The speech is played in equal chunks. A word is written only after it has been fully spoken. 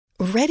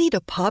Ready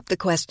to pop the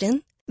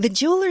question? The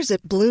jewelers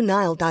at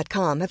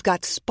BlueNile.com have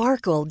got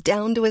sparkle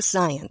down to a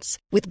science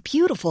with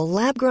beautiful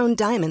lab-grown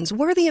diamonds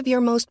worthy of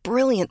your most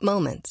brilliant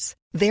moments.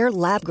 Their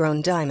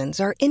lab-grown diamonds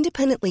are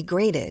independently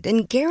graded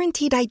and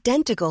guaranteed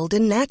identical to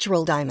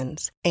natural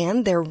diamonds,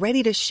 and they're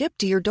ready to ship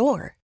to your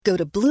door. Go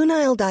to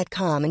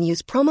BlueNile.com and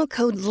use promo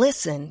code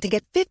LISTEN to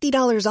get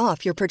 $50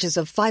 off your purchase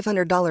of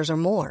 $500 or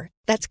more.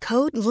 That's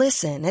code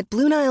LISTEN at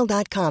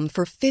BlueNile.com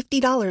for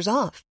 $50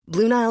 off.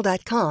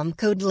 BlueNile.com,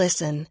 code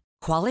LISTEN.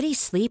 Quality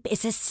sleep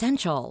is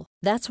essential.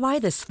 That's why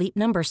the Sleep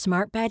Number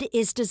Smart Bed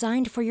is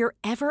designed for your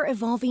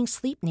ever-evolving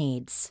sleep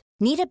needs.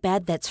 Need a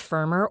bed that's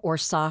firmer or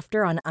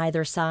softer on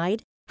either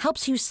side?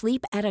 Helps you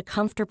sleep at a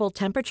comfortable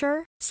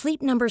temperature?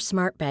 Sleep Number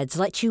Smart Beds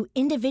let you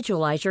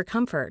individualize your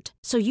comfort,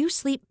 so you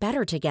sleep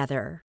better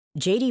together.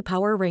 J.D.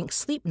 Power ranks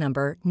Sleep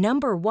Number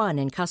number 1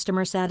 in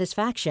customer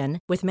satisfaction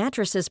with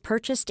mattresses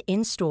purchased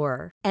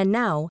in-store. And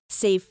now,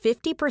 save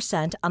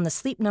 50% on the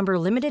Sleep Number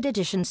Limited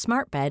Edition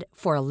Smart Bed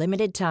for a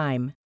limited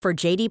time. For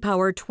J.D.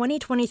 Power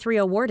 2023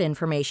 award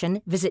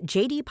information, visit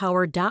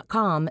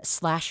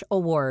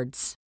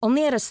jdpower.com/awards.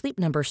 Only at a Sleep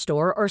Number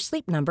store or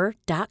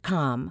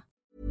sleepnumber.com.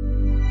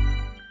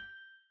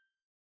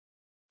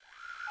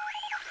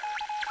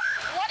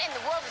 What in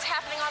the world is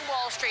happening on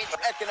Wall Street?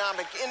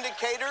 Economic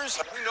indicators.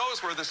 Who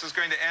knows where this is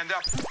going to end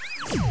up?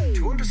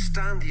 To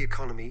understand the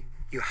economy,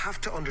 you have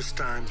to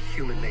understand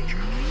human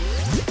nature.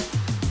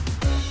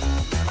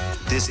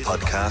 This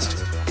podcast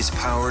is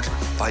powered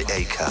by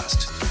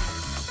Acast.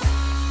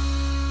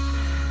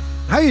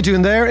 How you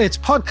doing there? It's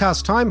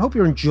podcast time. Hope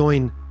you're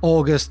enjoying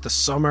August, the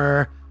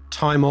summer,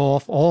 time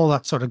off, all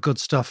that sort of good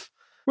stuff.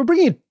 We're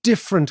bringing you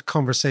different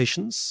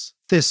conversations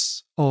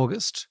this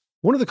August.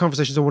 One of the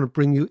conversations I want to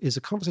bring you is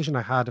a conversation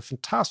I had, a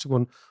fantastic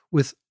one,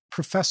 with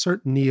Professor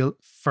Niall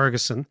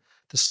Ferguson,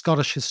 the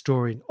Scottish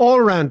historian, all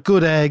around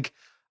good egg,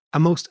 a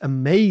most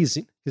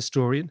amazing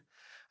historian.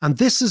 And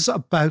this is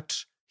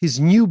about his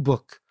new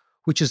book,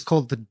 which is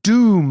called The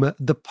Doom,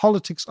 The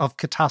Politics of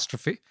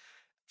Catastrophe.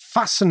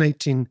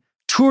 Fascinating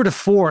tour de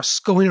force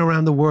going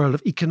around the world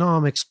of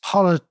economics,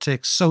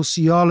 politics,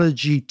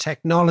 sociology,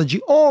 technology,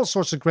 all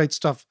sorts of great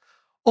stuff,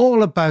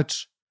 all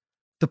about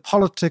the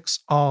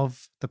politics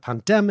of the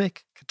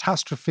pandemic,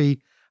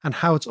 catastrophe, and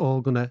how it's all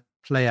going to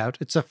play out.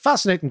 It's a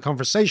fascinating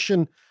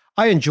conversation.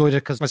 I enjoyed it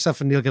because myself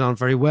and Niall get on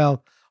very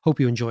well. Hope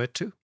you enjoy it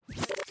too.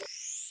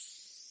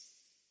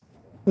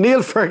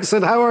 Niall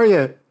Ferguson, how are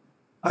you?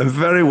 I'm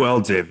very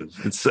well, David.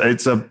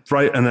 It's a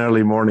bright and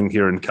early morning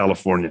here in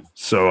California,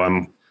 so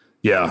I'm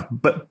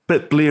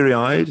bit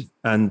bleary-eyed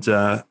and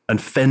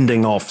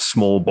fending off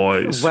small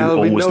boys who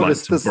always like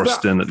to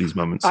burst in at these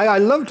moments. I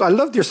loved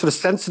your sort of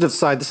sensitive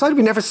side, the side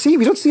we never see.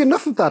 We don't see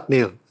enough of that,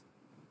 Niall.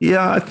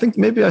 Yeah, I think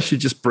maybe I should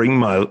just bring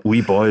my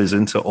wee boys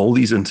into all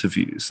these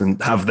interviews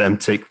and have them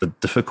take the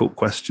difficult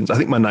questions. I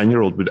think my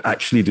 9-year-old would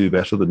actually do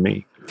better than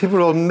me. People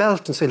will all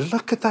melt and say,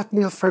 look at that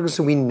Niall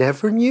Ferguson, we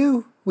never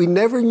knew. We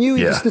never knew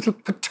this little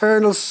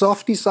paternal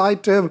softy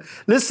side to him.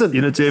 Listen.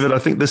 You know, David, I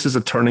think this is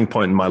a turning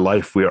point in my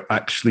life. We are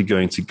actually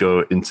going to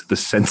go into the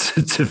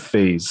sensitive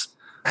phase,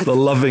 the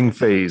loving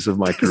phase of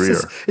my career.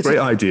 Great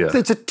idea.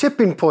 It's a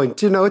tipping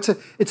point. You know, it's a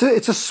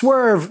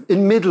swerve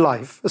in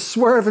midlife. A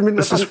swerve in midlife.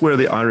 This is where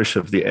the Irish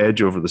have the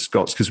edge over the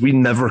Scots, because we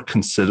never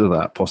consider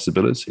that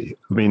possibility.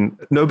 I mean,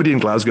 nobody in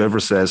Glasgow ever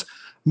says,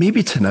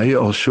 maybe tonight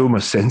I'll show my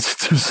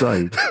sensitive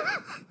side.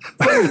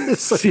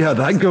 See how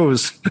that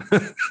goes.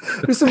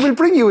 Listen, we'll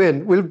bring you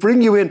in.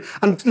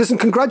 And listen,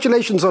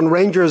 congratulations on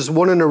Rangers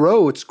 1 in a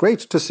row. It's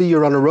great to see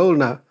you're on a roll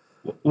now.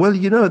 Well,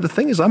 you know, the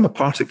thing is, I'm a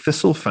Partick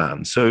Thistle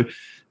fan. So,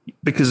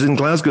 because in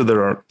Glasgow,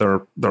 there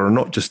are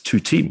not just two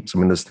teams. I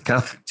mean, there's the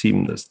Catholic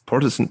team, there's the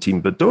Protestant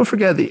team, but don't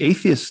forget the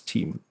atheist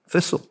team,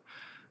 Thistle.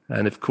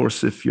 And of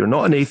course, if you're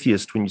not an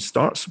atheist when you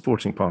start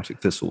supporting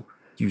Partick Thistle,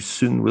 you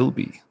soon will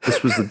be.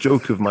 This was the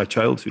joke of my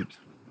childhood.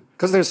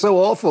 Because they're so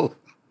awful.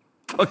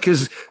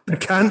 Because there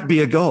can't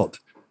be a God.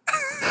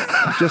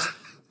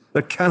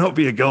 There cannot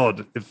be a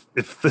God if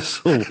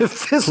Thistle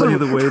play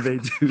the way they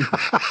do.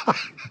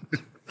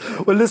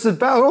 Well, listen,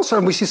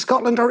 also, we see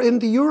Scotland are in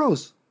the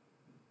Euros.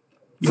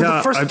 For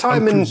the first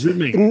time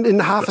in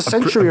half a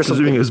century or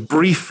something. I'm presuming as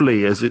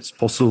briefly as it's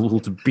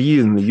possible to be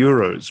in the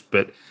Euros.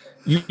 But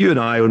you and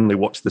I only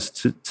watched this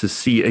to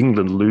see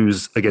England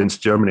lose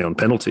against Germany on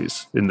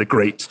penalties in the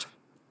great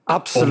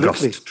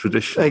August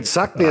tradition.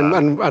 Exactly,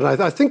 and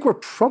I think we're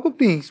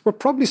probably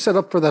set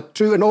up for that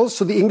too. And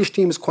also, the English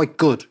team is quite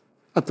good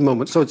at the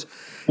moment. So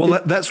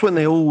that's when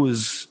they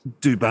always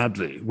do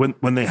badly,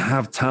 when they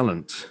have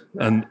talent,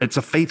 and it's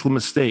a fatal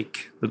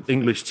mistake that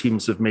English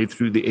teams have made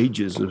through the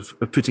ages of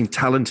putting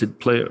talented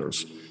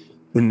players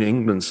in the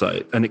England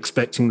side and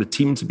expecting the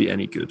team to be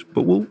any good.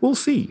 But we'll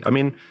see. I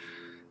mean,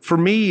 for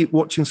me,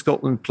 watching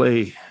Scotland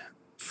play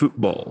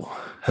football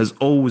has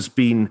always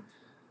been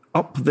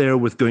up there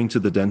with going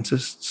to the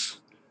dentists.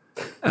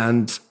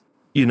 And,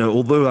 you know,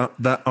 although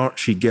that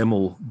Archie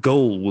Gemmell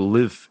goal will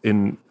live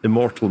in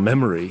immortal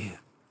memory,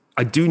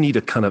 I do need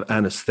a kind of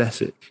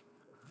anaesthetic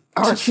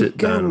to sit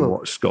down and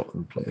watch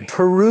Scotland play.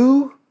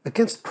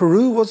 Against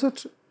Peru, was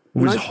it? It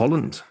was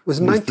Holland. It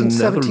was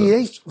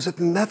 1978. Was it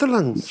the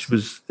Netherlands? Which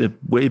was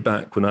way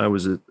back when I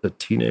was a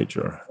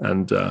teenager.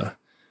 And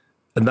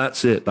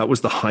that's it. That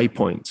was the high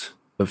point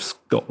of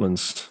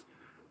Scotland's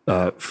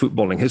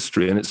footballing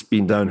history, and it's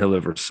been downhill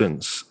ever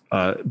since.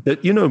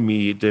 But you know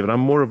me, David, I'm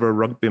more of a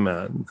rugby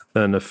man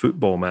than a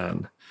football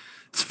man.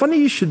 It's funny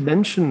you should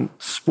mention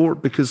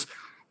sport, because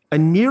I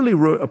nearly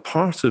wrote a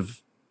part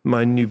of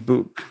my new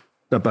book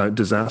about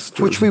disasters,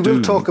 which we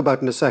will talk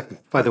about in a second,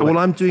 by the way.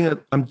 Well, I'm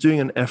doing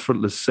an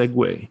effortless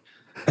segue.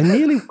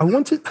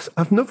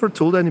 I've never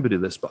told anybody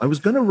this, but I was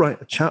going to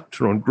write a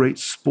chapter on great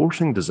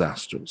sporting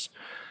disasters.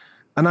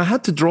 And I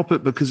had to drop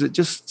it because it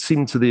just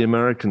seemed to the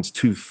Americans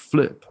too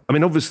flip. I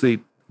mean, obviously,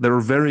 there are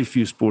very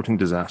few sporting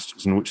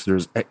disasters in which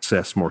there's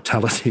excess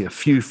mortality. A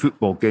few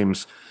football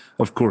games,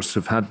 of course,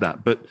 have had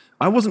that. But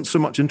I wasn't so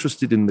much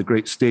interested in the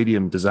great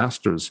stadium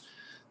disasters.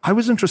 I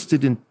was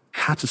interested in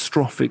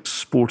catastrophic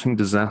sporting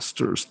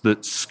disasters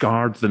that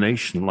scarred the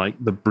nation, like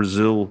the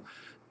Brazil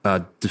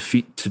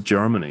defeat to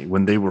Germany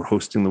when they were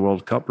hosting the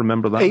World Cup.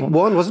 Remember that 8-1,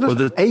 one? wasn't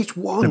it?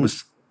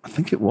 8-1. I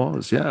think it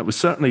was, yeah. It was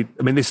certainly,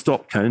 I mean, they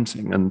stopped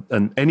counting,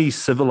 and any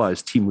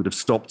civilized team would have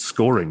stopped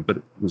scoring, but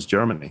it was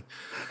Germany.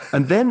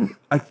 And then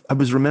I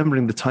was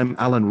remembering the time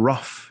Alan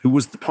Rough, who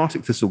was the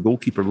Partick Thistle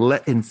goalkeeper,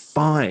 let in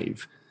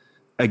 5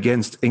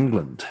 against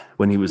England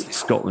when he was the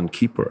Scotland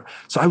keeper.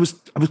 So I was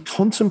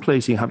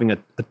contemplating having a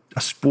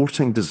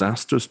sporting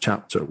disasters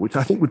chapter, which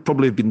I think would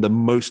probably have been the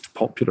most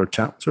popular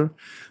chapter,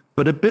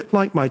 but a bit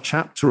like my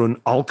chapter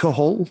on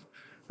alcohol,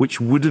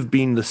 which would have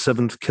been the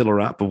 7th killer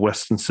app of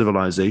Western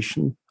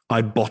civilization.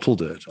 I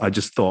bottled it. I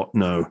just thought,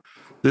 no,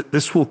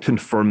 this will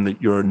confirm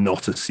that you're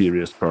not a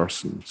serious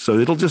person. So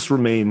it'll just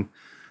remain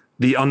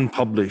the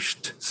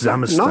unpublished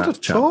Zamistad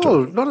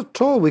chapter. Not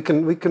at all. We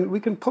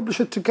can publish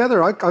it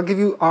together. I'll give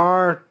you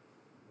our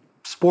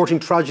sporting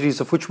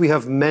tragedies, of which we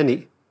have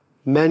many.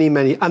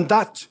 And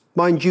that,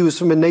 mind you, is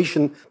from a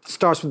nation that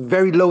starts with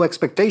very low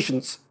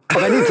expectations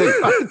of anything.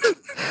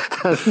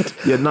 Right?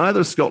 Yeah,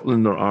 neither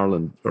Scotland nor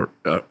Ireland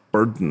are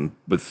burdened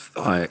with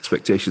high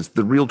expectations.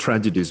 The real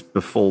tragedies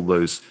befall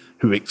those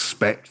who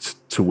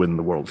expect to win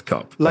the World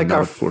Cup. Like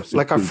our friends,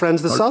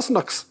 the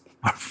Sassenachs.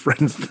 Our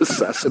friends, the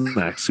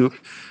Sassenachs, who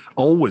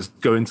always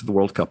go into the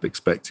World Cup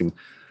expecting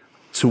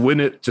to win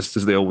it, just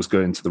as they always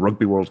go into the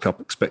Rugby World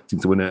Cup expecting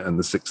to win it, and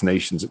the Six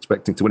Nations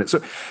expecting to win it.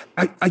 So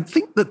I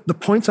think that the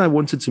point I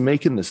wanted to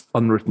make in this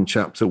unwritten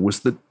chapter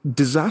was that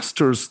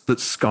disasters that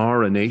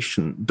scar a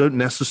nation don't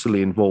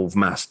necessarily involve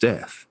mass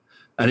death.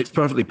 And it's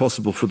perfectly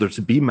possible for there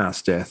to be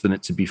mass death and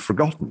it to be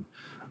forgotten.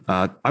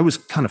 I was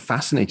kind of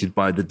fascinated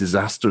by the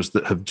disasters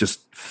that have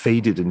just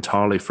faded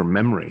entirely from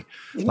memory,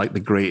 like the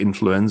great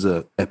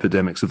influenza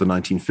epidemics of the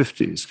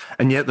 1950s.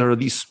 And yet there are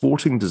these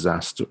sporting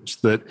disasters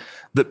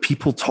that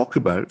people talk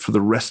about for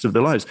the rest of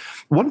their lives.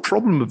 One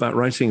problem about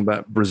writing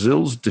about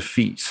Brazil's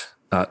defeat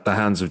at the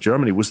hands of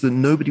Germany was that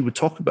nobody would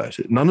talk about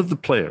it. None of the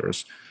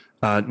players,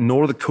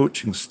 nor the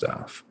coaching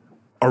staff,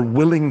 are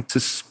willing to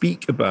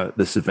speak about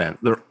this event.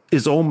 There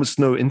is almost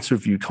no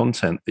interview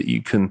content that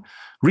you can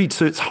read.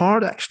 So it's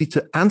hard actually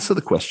to answer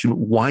the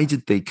question, why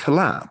did they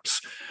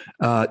collapse?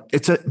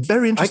 It's a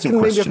very interesting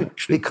question,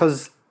 actually.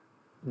 Because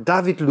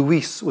David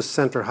Luiz was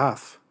centre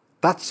half.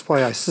 That's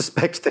why I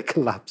suspect they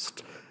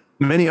collapsed.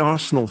 Many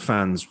Arsenal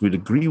fans would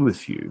agree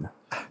with you.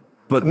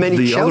 But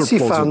many Chelsea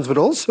fans would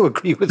also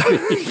agree with me.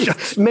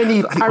 Yes,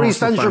 many Paris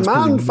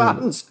Saint-Germain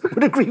fans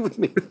would agree with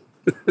me.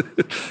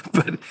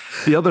 But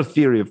the other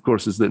theory, of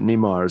course, is that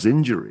Neymar's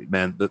injury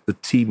meant that the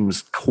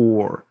team's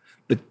core,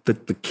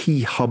 the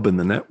key hub in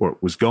the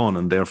network was gone,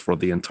 and therefore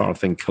the entire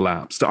thing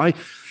collapsed.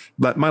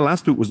 My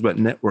last book was about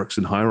networks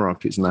and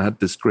hierarchies, and I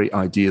had this great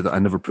idea that I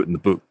never put in the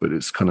book, but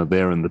it's kind of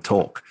there in the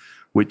talk,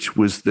 which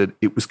was that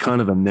it was kind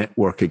of a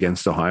network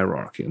against a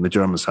hierarchy, and the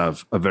Germans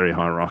have a very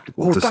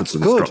hierarchical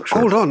discipline structure.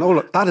 Hold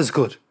on. That is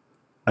good.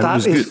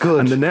 That is good.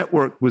 And the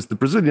network was, the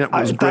Brazilian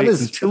network was great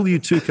until you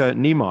took out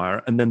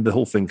Neymar, and then the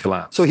whole thing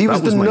collapsed. So he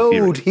was the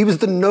node. He was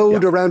the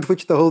node around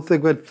which the whole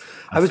thing went.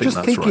 I was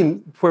just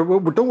thinking.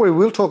 Right. Don't worry,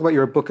 we'll talk about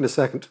your book in a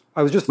second.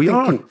 I was just thinking.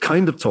 We are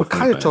kind of talking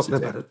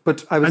about it.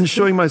 But I was and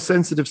showing my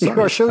sensitive side.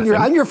 You are showing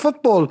your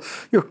football,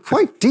 your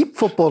quite deep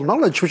football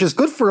knowledge, which is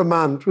good for a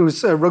man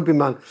who's a rugby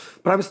man.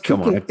 But I was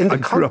thinking in the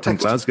context. I grew up in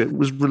Glasgow. It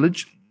was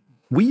religion.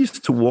 We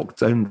used to walk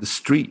down the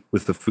street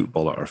with the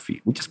football at our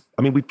feet.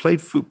 We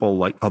played football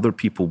like other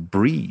people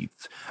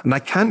breathed. And I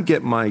can't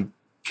get my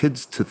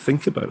kids to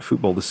think about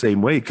football the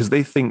same way, because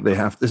they think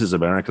this is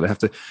America, they have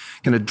to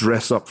kind of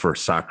dress up for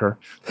soccer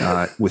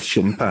with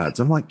shin pads.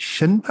 I'm like,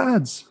 shin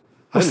pads?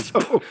 I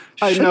know.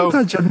 Shin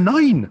pads, you're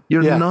 9.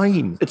 You're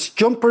 9. It's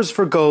jumpers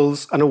for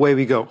goals and away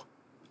we go.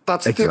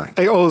 That's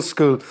the old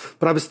school.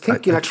 But I was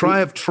thinking...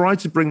 I've tried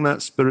to bring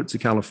that spirit to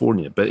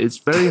California, but it's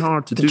very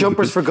hard to do. The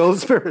jumpers for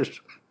goals spirit.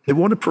 They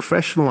want to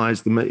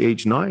professionalize them at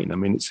age 9. I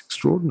mean, it's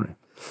extraordinary.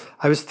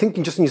 I was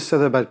thinking, just when you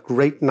said about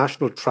great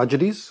national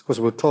tragedies,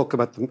 because we'll talk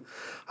about them,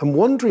 I'm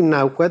wondering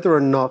now whether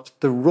or not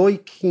the Roy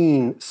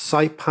Keane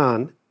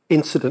Saipan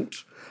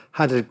incident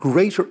had a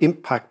greater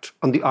impact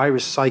on the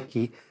Irish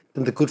psyche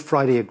than the Good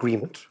Friday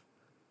Agreement.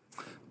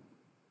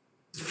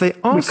 they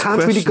ask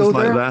can't questions really go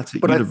like there, that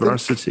at but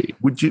university.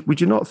 Would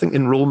you not think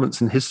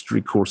enrollments in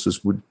history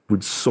courses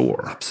would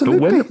soar?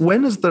 Absolutely. But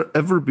when has there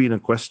ever been a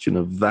question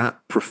of that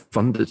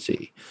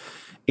profundity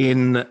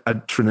in a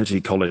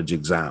Trinity College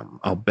exam?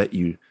 I'll bet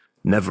you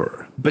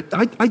never. But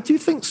I do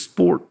think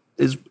sport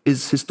is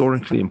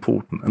historically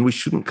important, and we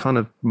shouldn't kind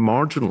of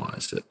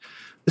marginalize it,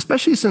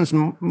 especially since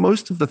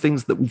most of the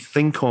things that we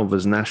think of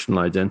as national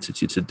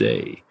identity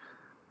today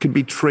could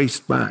be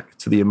traced back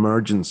to the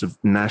emergence of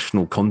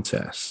national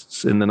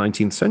contests in the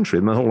 19th century.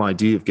 And the whole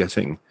idea of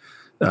getting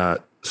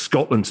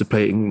Scotland to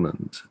play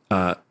England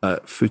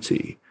at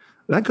footy,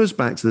 that goes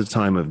back to the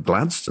time of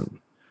Gladstone.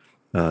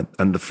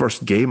 And the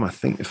first game, I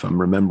think, if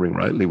I'm remembering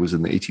rightly, was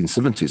in the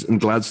 1870s.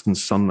 And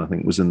Gladstone's son, I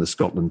think, was in the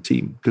Scotland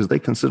team because they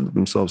considered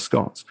themselves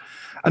Scots.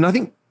 And I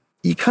think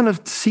you kind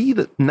of see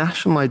that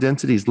national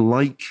identities,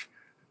 like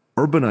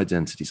urban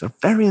identities, are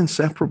very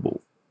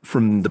inseparable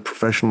from the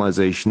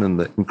professionalization and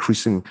the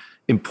increasing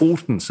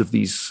importance of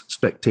these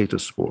spectator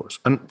sports.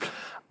 And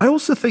I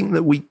also think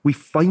that we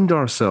find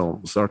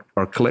ourselves,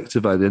 our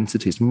collective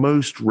identities,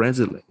 most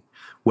readily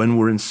when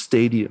we're in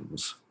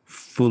stadiums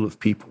full of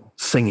people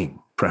singing,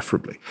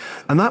 preferably.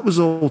 And that was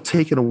all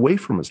taken away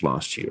from us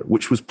last year,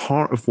 which was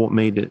part of what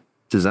made it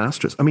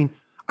disastrous. I mean,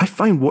 I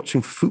find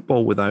watching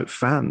football without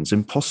fans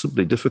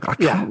impossibly difficult.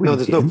 I can't really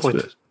there's get no into point.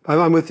 it.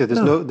 I'm with you.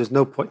 There's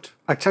no point.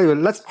 I tell you,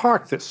 let's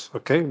park this,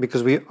 okay?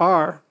 Because we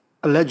are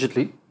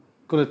allegedly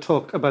going to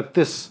talk about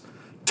this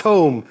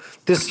tome.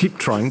 I keep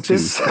trying to.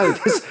 This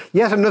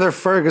yet another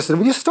Ferguson.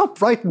 Will you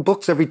stop writing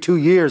books every 2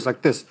 years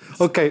like this?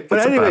 Okay, but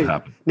That's a anyway, bad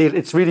habit. Neil,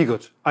 it's really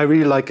good. I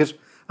really like it,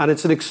 and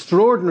it's an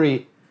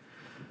extraordinary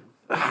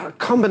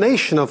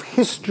combination of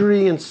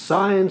history and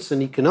science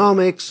and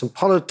economics and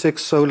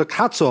politics. So look,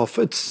 hats off.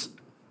 It's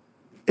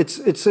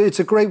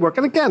a great work.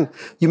 And again,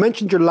 you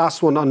mentioned your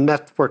last one on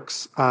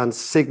networks and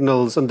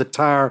signals and the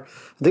tower.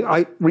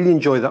 I really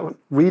enjoyed that one.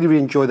 Really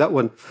enjoyed that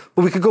one.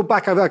 But we could go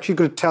back. I've actually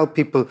got to tell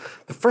people,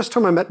 the first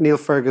time I met Niall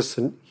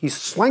Ferguson, he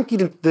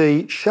swankied into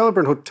the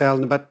Shelburne Hotel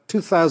in about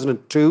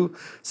 2002,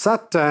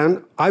 sat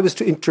down, I was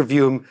to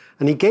interview him,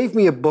 and he gave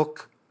me a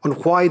book on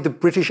why the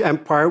British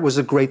Empire was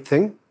a great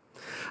thing.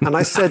 And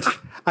I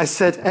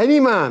said, any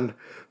man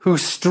who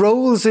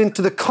strolls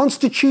into the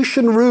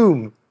Constitution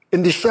room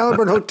in the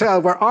Shelburne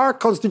Hotel, where our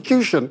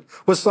Constitution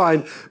was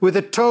signed, with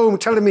a tome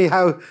telling me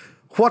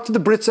what did the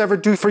Brits ever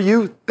do for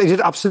you? They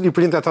did absolutely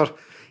brilliant. I thought,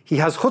 he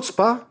has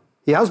chutzpah,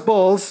 he has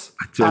balls.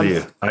 I tell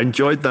you, I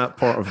enjoyed that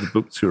part of the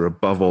book tour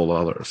above all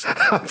others.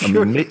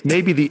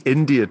 Maybe the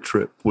India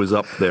trip was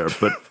up there,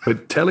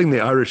 but telling the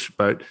Irish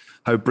about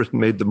how Britain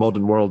made the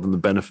modern world and the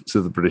benefits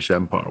of the British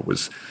Empire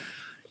was...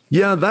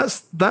 Yeah,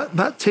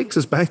 that takes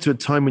us back to a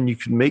time when you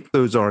could make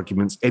those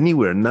arguments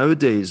anywhere.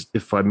 Nowadays,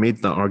 if I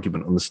made that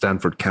argument on the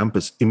Stanford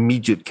campus,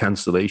 immediate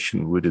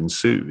cancellation would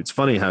ensue. It's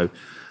funny how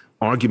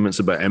arguments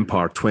about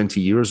empire 20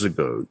 years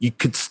ago, you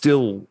could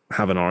still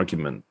have an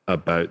argument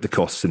about the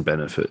costs and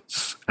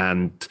benefits.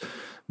 And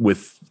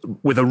with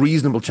a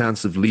reasonable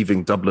chance of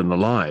leaving Dublin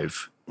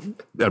alive,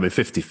 I mean,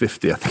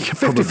 50-50, I think it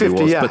probably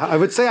 50-50, was. yeah. I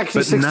would say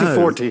actually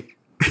 60-40.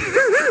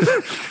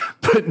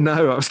 But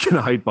now I was going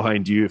to hide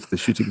behind you if the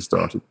shooting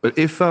started. But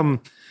if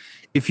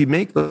you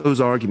make those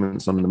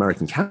arguments on an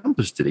American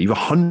campus today, you have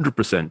a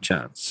 100%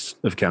 chance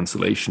of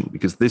cancellation,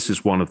 because this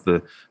is one of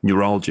the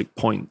neuralgic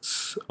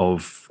points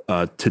of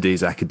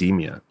today's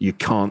academia. You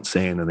can't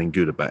say anything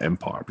good about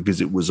empire because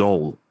it was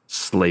all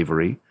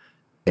slavery,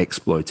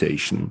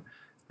 exploitation,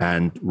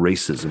 and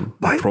racism.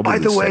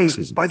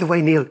 By the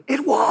way, Neil,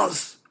 it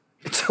was.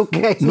 It's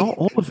okay. Not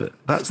all of it.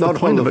 That's the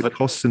point of it,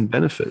 costs and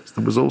benefits.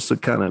 There was also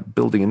kind of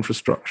building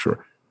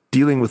infrastructure,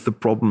 dealing with the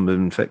problem of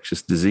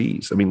infectious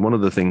disease. I mean, one of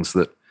the things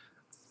that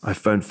I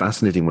found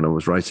fascinating when I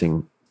was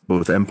writing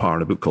both Empire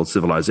and a book called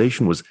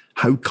Civilization was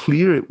how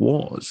clear it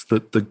was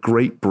that the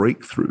great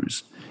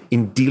breakthroughs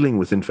in dealing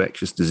with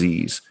infectious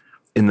disease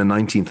in the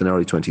 19th and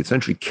early 20th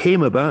century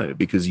came about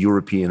because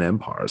European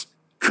empires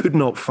could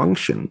not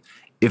function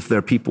if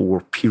their people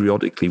were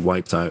periodically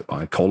wiped out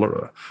by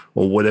cholera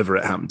or whatever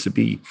it happened to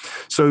be.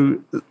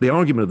 So the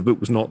argument of the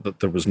book was not that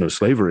there was no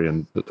slavery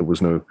and that there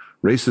was no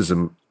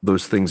racism.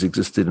 Those things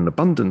existed in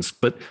abundance.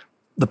 But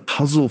the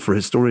puzzle for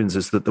historians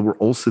is that there were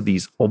also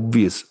these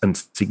obvious and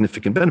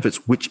significant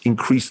benefits which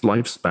increased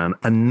lifespan,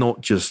 and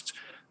not just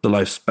the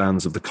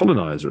lifespans of the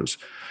colonizers.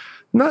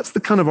 And that's the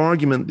kind of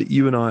argument that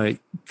you and I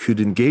could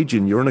engage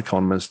in. You're an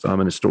economist,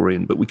 I'm an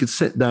historian, but we could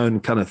sit down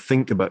and kind of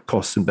think about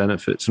costs and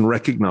benefits and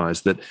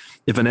recognize that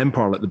if an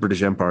empire like the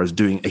British Empire is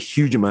doing a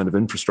huge amount of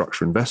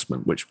infrastructure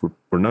investment, which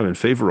we're now in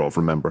favor of,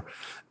 remember,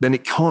 then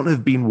it can't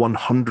have been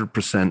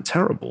 100%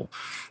 terrible.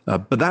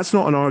 But that's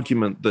not an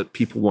argument that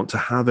people want to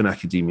have in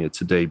academia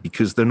today,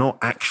 because they're not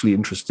actually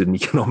interested in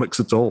economics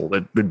at all.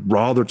 They'd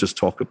rather just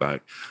talk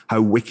about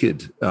how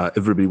wicked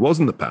everybody was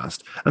in the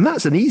past. And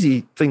that's an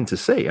easy thing to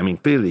say. I mean,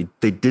 clearly,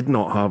 they did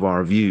not have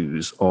our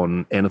views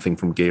on anything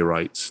from gay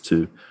rights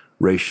to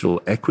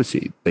racial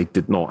equity. They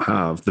did not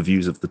have the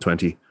views of the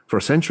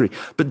 21st century.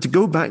 But to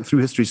go back through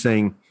history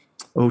saying,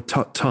 oh,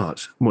 tut,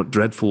 tut, what a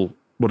dreadful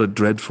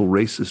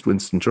racist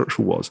Winston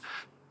Churchill was,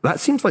 that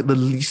seems like the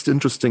least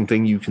interesting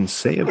thing you can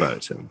say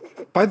about him.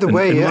 By the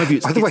way,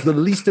 the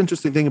least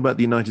interesting thing about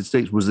the United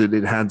States was that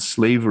it had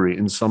slavery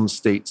in some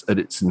states at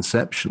its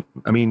inception.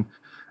 I mean,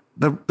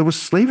 there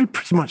was slavery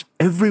pretty much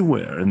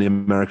everywhere in the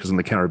Americas and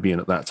the Caribbean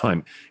at that time.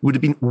 It would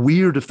have been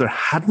weird if there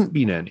hadn't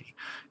been any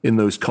in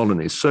those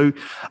colonies. So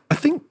I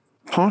think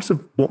part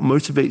of what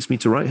motivates me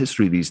to write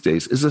history these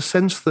days is a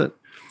sense that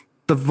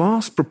the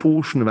vast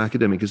proportion of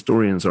academic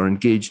historians are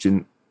engaged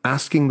in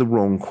asking the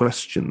wrong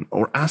question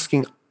or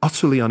asking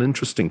utterly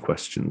uninteresting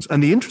questions.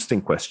 And the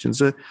interesting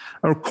questions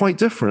are quite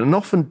different and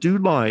often do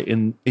lie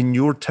in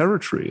your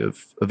territory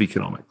of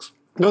economics.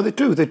 No, they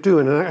do.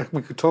 And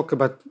we could talk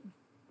about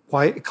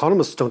why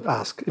economists don't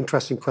ask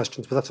interesting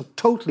questions, but that's a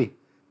totally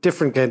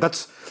different game.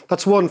 That's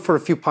one for a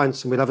few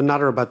pints, and we'll have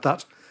another about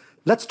that.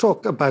 Let's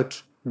talk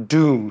about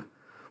Doom,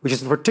 which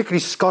is a particularly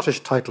Scottish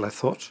title, I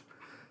thought.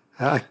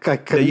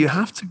 You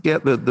have to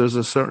get that there's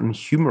a certain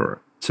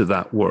humour to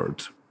that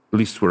word, at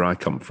least where I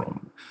come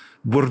from.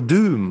 We're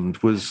doomed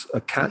was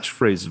a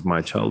catchphrase of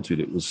my childhood.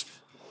 It was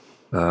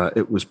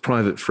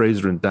Private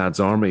Fraser in Dad's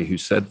Army who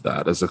said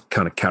that as a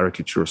kind of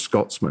caricature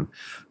Scotsman.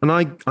 And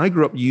I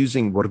grew up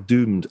using we're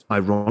doomed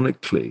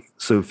ironically.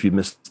 So if you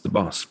missed the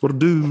bus, we're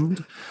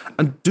doomed.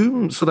 And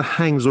doom sort of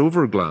hangs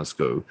over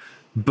Glasgow,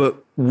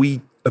 but we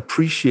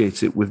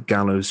appreciate it with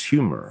gallows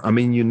humour. I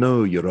mean,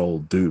 you're all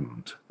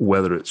doomed,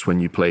 whether it's when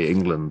you play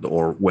England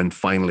or when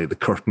finally the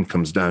curtain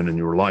comes down in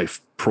your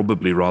life,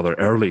 probably rather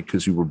early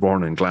because you were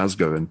born in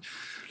Glasgow and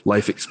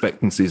life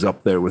expectancy is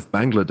up there with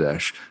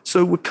Bangladesh.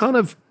 So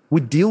we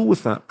deal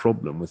with that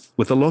problem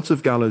with a lot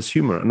of gallows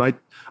humour. And I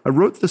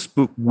wrote this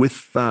book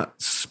with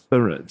that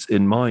spirit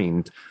in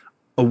mind,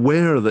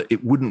 aware that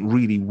it wouldn't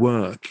really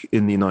work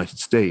in the United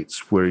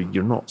States where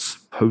you're not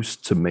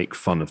supposed to make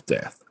fun of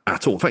death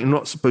at all. In fact, you're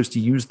not supposed to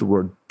use the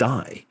word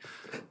die.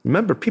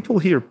 Remember, people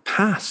here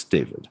pass,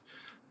 David.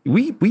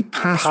 We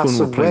pass when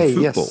we're playing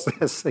football.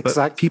 Yes, exactly.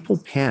 But people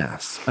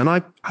pass. And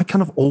I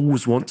kind of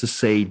always want to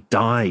say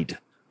died.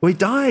 Well, he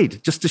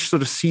died, just to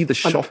sort of see the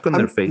shock on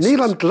their faces.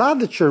 Neil, I'm glad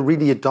that you're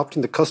really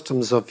adopting the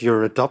customs of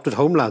your adopted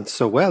homeland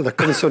so well. They're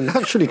coming so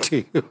naturally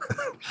to you.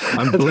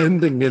 I'm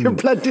blending in. You're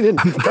blending in.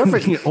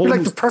 Perfect. You're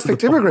like the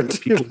perfect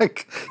immigrant. You're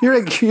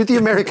the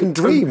American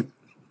dream.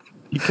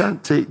 You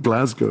can't take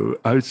Glasgow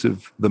out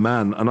of the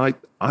man. And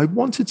I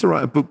wanted to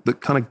write a book that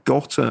kind of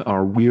got at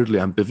our weirdly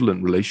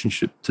ambivalent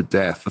relationship to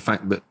death, the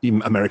fact that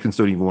Americans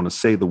don't even want to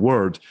say the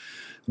word,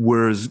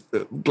 whereas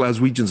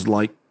Glaswegians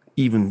like,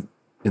 even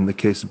in the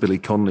case of Billy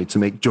Connolly, to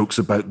make jokes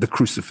about the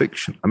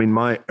crucifixion. I mean,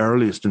 my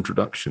earliest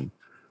introduction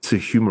to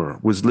humour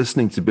was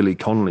listening to Billy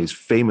Connolly's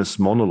famous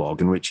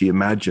monologue in which he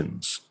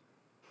imagines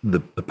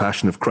the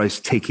Passion of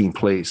Christ taking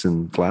place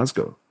in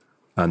Glasgow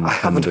and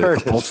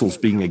the apostles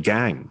being a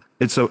gang.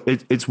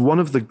 It's one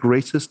of the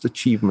greatest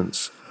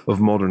achievements of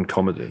modern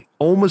comedy,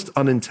 almost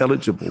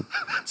unintelligible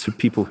to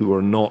people who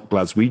are not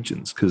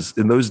Glaswegians, because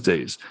in those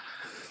days,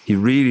 he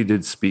really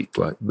did speak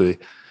like the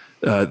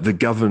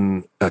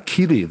Govan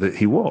Keeley that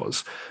he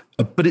was.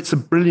 But it's a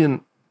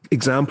brilliant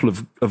example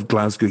of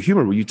Glasgow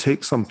humour, where you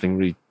take something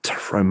really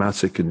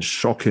traumatic and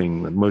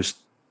shocking and most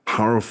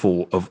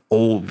powerful of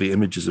all the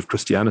images of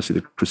Christianity,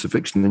 the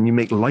crucifixion, and you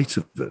make light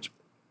of it.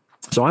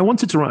 So I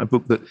wanted to write a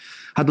book that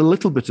had a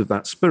little bit of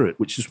that spirit,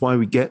 which is why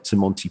we get to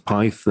Monty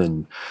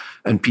Python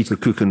and Peter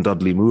Cook and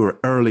Dudley Moore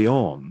early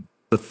on.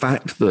 The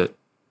fact that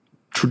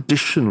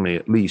traditionally,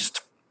 at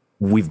least,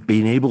 we've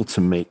been able to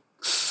make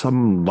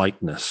some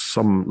lightness,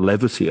 some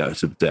levity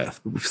out of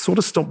death. But we've sort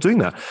of stopped doing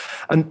that.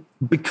 And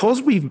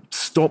because we've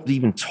stopped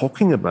even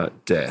talking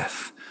about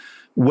death,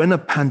 when a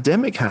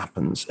pandemic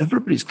happens,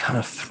 everybody's kind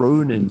of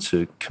thrown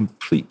into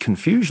complete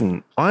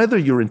confusion. Either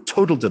you're in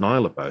total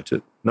denial about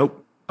it.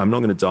 Nope, I'm not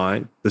going to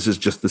die. This is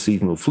just the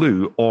seasonal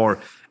flu. Or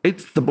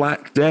it's the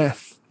Black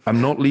Death.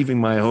 I'm not leaving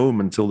my home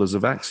until there's a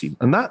vaccine.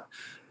 And that,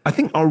 I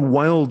think our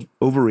wild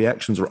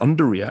overreactions or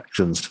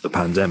underreactions to the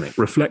pandemic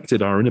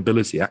reflected our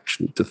inability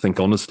actually to think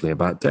honestly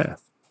about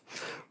death.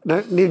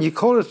 Now, Neil, you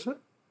call it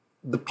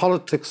The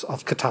Politics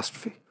of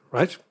Catastrophe,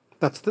 right?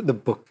 That's the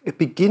book. It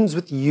begins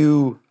with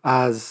you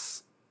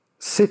as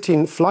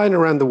flying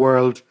around the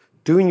world,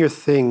 doing your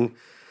thing,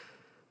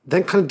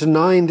 then kind of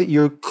denying that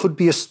you could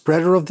be a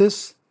spreader of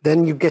this.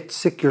 Then you get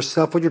sick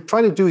yourself. What you're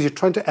trying to do is you're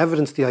trying to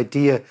evidence the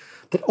idea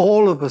that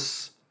all of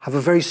us have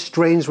a very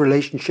strange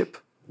relationship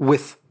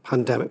with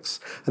pandemics.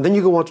 And then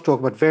you go on to talk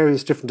about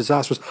various different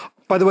disasters.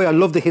 By the way, I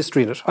love the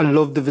history in it. I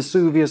love the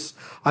Vesuvius.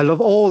 I love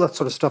all that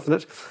sort of stuff in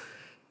it.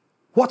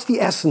 What's the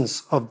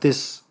essence of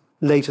this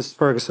latest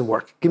Ferguson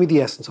work? Give me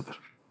the essence of it.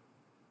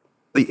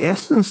 The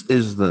essence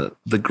is that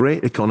the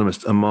great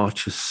economist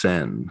Amartya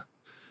Sen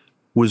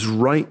was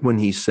right when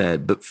he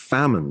said that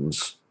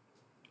famines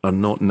are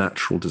not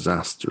natural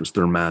disasters,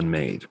 they're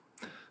man-made.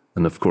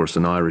 And of course,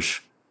 an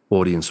Irish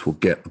audience will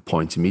get the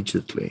point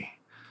immediately.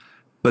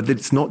 But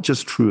it's not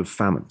just true of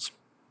famines.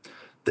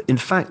 In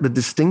fact, the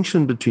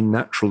distinction between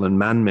natural and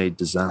man-made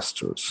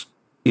disasters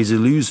is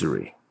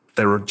illusory.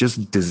 There are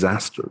just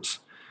disasters.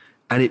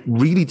 And it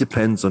really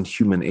depends on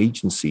human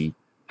agency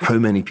how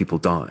many people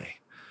die.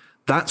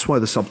 That's why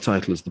the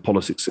subtitle is The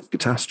Politics of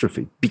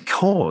Catastrophe,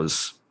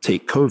 because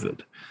take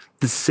COVID,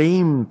 the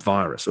same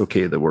virus,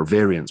 okay, there were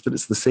variants, but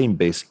it's the same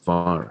basic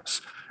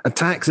virus,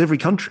 attacks every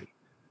country.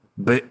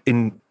 But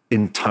in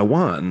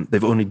Taiwan,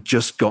 they've only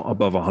just got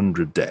above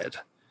 100 dead.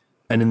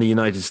 And in the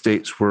United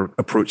States, we're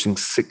approaching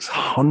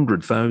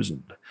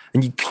 600,000.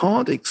 And you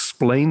can't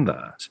explain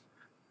that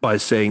by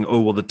saying,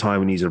 oh, well, the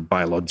Taiwanese are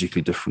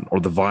biologically different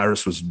or the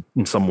virus was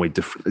in some way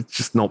different. It's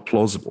just not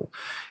plausible.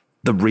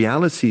 The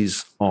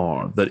realities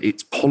are that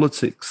it's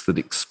politics that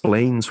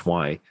explains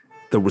why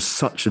there was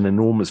such an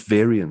enormous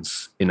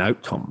variance in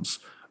outcomes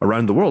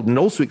around the world, and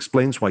also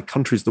explains why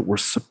countries that were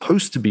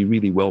supposed to be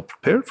really well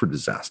prepared for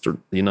disaster,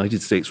 the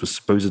United States was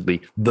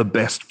supposedly the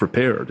best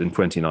prepared in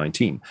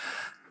 2019,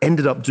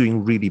 ended up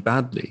doing really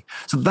badly.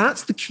 So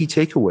that's the key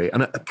takeaway,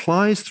 and it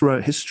applies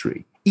throughout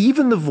history.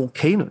 Even the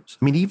volcanoes,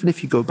 I mean, even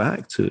if you go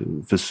back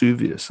to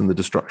Vesuvius and the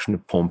destruction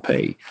of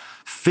Pompeii,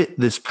 fit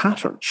this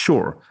pattern.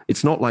 Sure,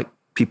 it's not like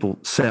people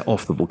set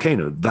off the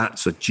volcano.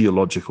 That's a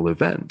geological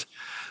event.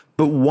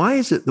 But why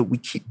is it that we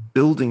keep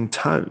building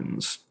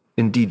towns,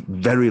 indeed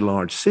very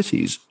large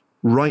cities,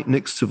 right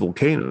next to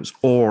volcanoes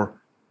or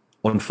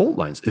on fault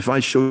lines? If I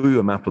show you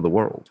a map of the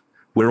world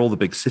where all the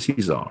big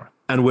cities are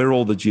and where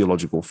all the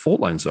geological fault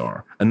lines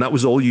are, and that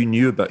was all you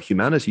knew about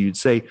humanity, you'd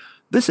say,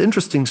 this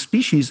interesting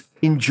species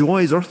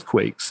enjoys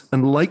earthquakes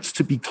and likes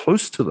to be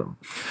close to them.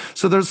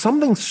 So there's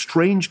something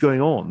strange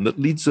going on that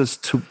leads us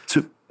to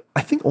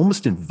I think,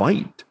 almost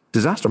invite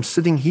disaster. I'm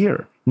sitting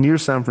here near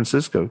San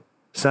Francisco,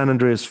 San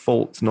Andreas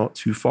Fault not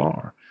too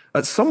far.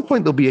 At some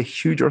point, there'll be a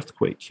huge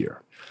earthquake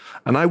here.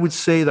 And I would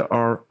say that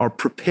our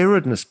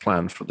preparedness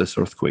plan for this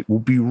earthquake will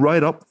be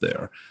right up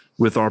there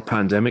with our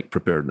pandemic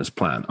preparedness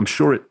plan. I'm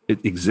sure it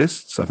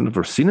exists. I've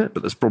never seen it,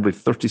 but there's probably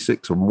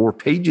 36 or more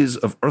pages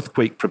of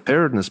earthquake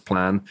preparedness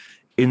plan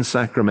in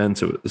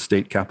Sacramento at the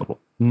state capitol.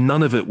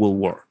 None of it will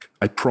work,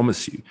 I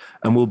promise you.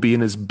 And we'll be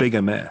in as big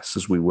a mess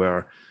as we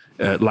were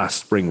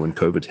last spring when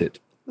COVID hit.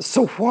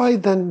 So why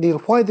then, Neil,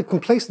 why the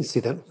complacency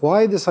then?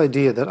 Why this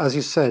idea that, as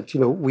you said,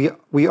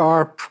 we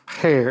are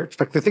prepared?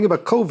 Like the thing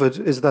about COVID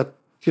is that,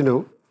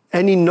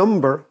 any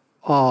number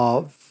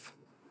of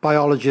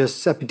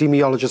biologists,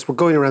 epidemiologists were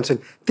going around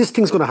saying, this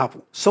thing's going to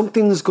happen.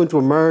 Something's going to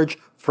emerge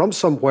from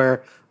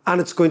somewhere and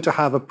it's going to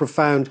have a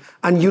profound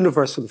and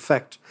universal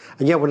effect.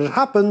 And yet when it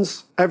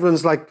happens,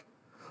 everyone's like,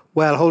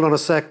 well, hold on a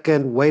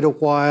second, wait a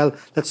while,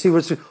 let's see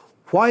what's...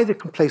 Why the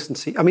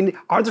complacency? I mean,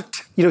 are there,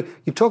 you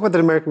talk about the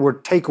American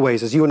word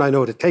takeaways, as you and I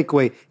know, the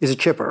takeaway is a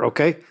chipper,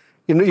 okay?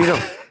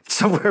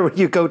 Somewhere where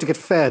you go to get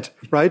fed,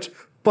 right?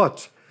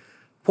 But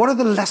what are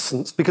the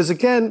lessons? Because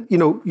again,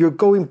 you're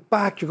going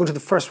back, you're going to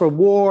the First World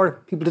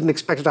War, people didn't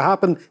expect it to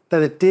happen,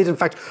 then it did. In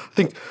fact, I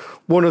think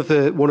one of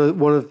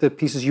the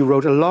pieces you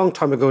wrote a long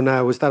time ago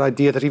now was that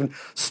idea that even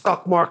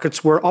stock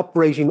markets were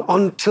operating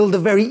until the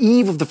very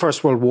eve of the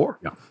First World War.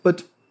 Yeah.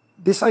 But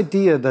this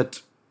idea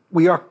that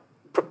we are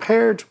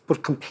prepared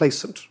but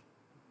complacent.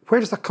 Where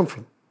does that come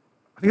from?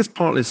 I think it's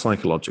partly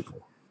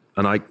psychological.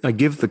 And I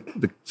give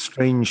the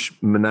strange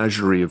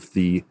menagerie of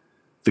the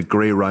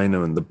grey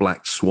rhino and the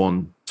black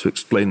swan to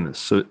explain this.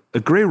 So a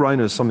grey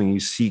rhino is something you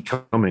see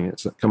coming.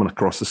 It's coming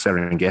across the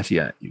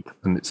Serengeti at you,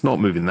 and it's not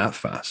moving that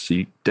fast. So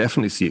you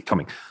definitely see it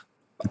coming.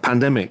 A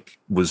pandemic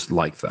was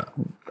like that.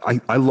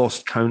 I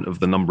lost count of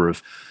the number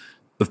of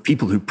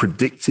people who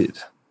predicted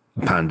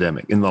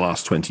pandemic in the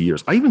last 20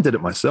 years. I even did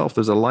it myself.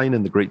 There's a line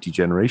in The Great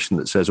Degeneration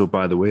that says, oh,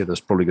 by the way,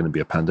 there's probably going to be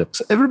a pandemic.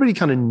 So everybody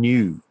kind of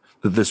knew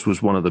that this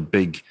was one of the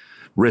big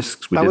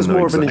risks. That was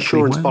more of an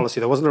insurance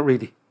policy, though, wasn't it,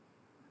 really?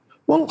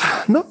 Well,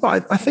 no, I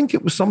think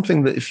it was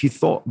something that if you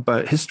thought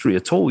about history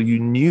at all, you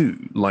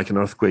knew, like an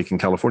earthquake in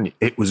California,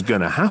 it was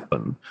going to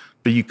happen,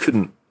 but you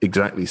couldn't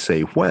exactly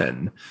say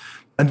when.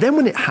 And then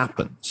when it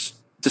happens,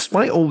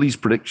 despite all these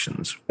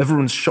predictions,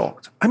 everyone's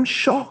shocked. I'm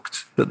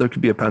shocked that there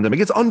could be a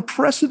pandemic. It's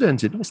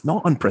unprecedented. No, it's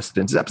not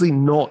unprecedented. It's absolutely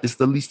not. It's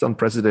the least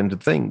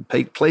unprecedented thing.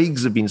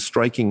 Plagues have been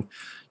striking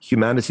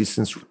humanity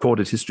since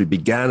recorded history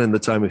began in the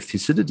time of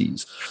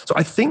Thucydides. So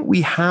I think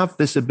we have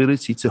this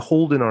ability to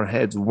hold in our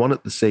heads one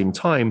at the same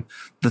time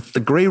that the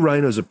grey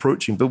rhino is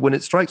approaching, but when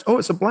it strikes, oh,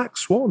 it's a black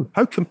swan.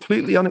 How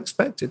completely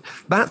unexpected.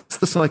 That's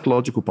the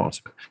psychological part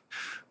of it.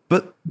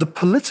 But the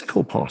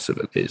political part of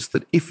it is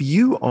that if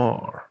you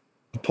are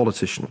a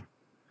politician,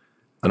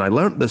 and I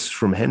learned this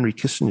from Henry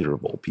Kissinger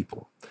of all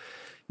people,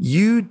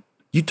 you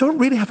don't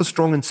really have a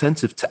strong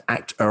incentive to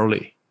act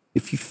early.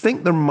 If you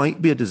think there might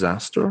be a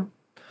disaster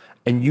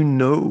and you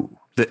know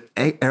that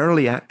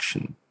early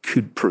action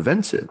could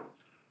prevent it,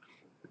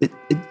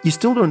 you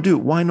still don't do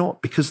it. Why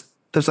not? Because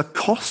there's a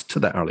cost to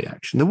that early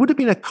action. There would have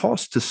been a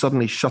cost to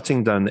suddenly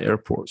shutting down the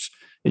airports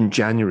in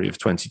January of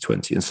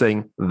 2020 and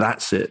saying,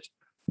 that's it,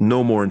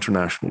 no more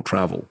international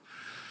travel.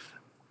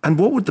 And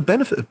what would the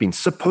benefit have been?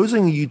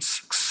 Supposing you'd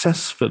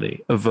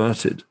successfully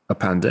averted a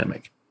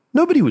pandemic,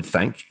 nobody would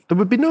thank you. There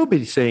would be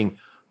nobody saying,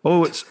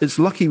 oh, it's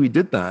lucky we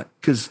did that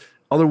because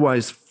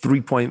otherwise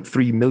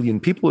 3.3 million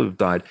people have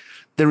died.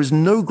 There is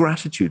no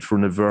gratitude for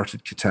an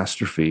averted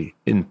catastrophe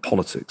in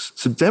politics.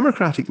 So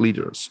democratic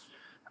leaders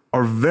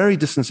are very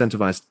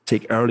disincentivized to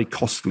take early,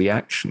 costly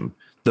action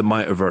that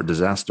might avert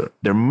disaster.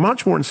 They're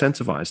much more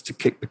incentivized to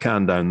kick the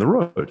can down the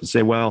road and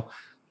say, well,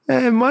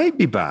 it might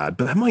be bad,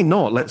 but it might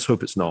not. Let's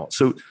hope it's not.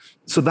 So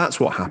that's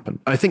what happened.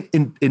 I think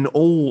in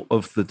all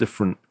of the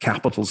different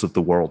capitals of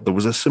the world, there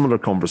was a similar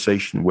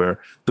conversation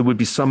where there would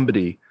be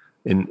somebody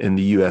in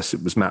the US,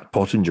 it was Matt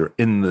Pottinger,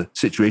 in the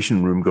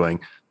Situation Room going,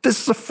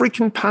 this is a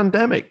freaking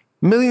pandemic.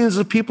 Millions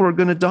of people are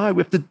going to die.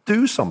 We have to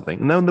do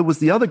something. And then there was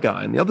the other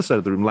guy on the other side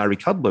of the room, Larry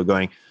Kudlow,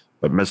 going,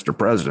 but Mr.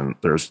 President,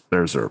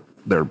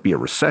 there'd be a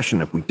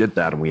recession if we did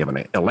that, and we have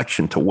an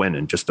election to win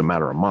in just a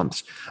matter of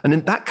months. And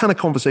then that kind of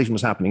conversation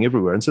was happening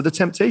everywhere. And so the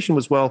temptation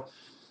was, well,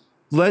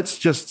 let's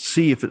just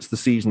see if it's the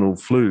seasonal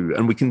flu,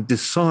 and we can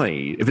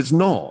decide. If it's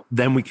not,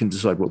 then we can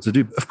decide what to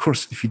do. But of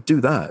course, if you do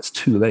that, it's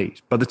too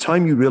late. By the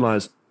time you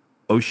realize,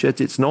 oh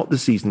shit, it's not the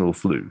seasonal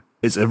flu,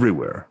 it's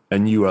everywhere.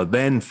 And you are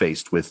then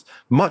faced with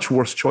much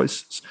worse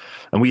choices.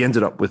 And we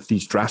ended up with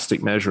these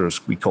drastic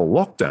measures we call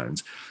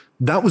lockdowns.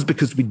 That was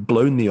because we'd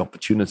blown the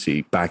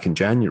opportunity back in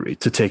January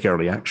to take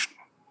early action.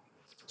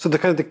 So the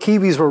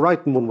Kiwis were right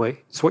in one way,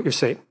 is what you're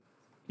saying.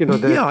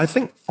 Yeah, I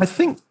think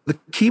the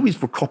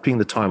Kiwis were copying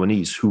the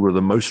Taiwanese, who were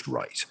the most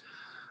right.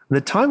 And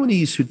the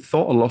Taiwanese, who'd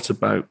thought a lot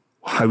about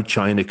how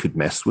China could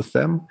mess with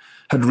them,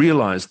 had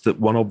realized that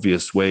one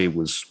obvious way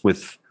was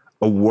with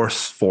a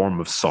worse form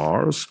of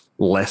SARS,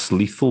 less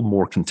lethal,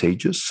 more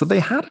contagious. So they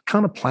had a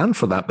kind of plan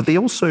for that, but they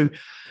also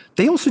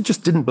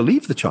just didn't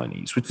believe the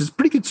Chinese, which is a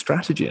pretty good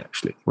strategy,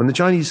 actually. When the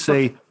Chinese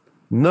say,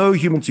 no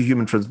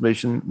human-to-human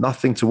transmission,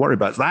 nothing to worry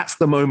about, that's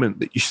the moment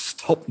that you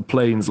stop the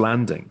planes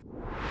landing.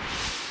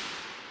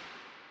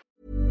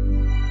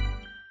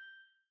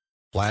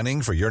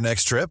 Planning for your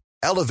next trip?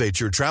 Elevate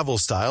your travel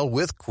style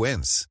with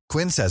Quince.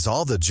 Quince has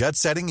all the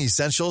jet-setting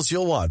essentials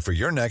you'll want for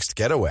your next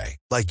getaway,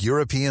 like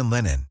European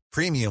linen,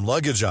 premium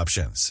luggage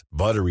options,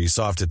 buttery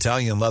soft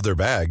Italian leather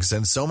bags,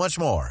 and so much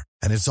more.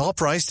 And it's all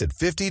priced at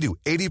 50 to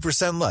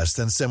 80% less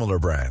than similar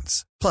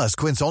brands. Plus,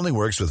 Quince only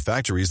works with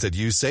factories that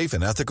use safe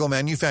and ethical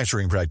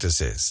manufacturing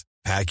practices.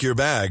 Pack your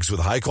bags with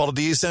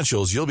high-quality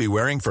essentials you'll be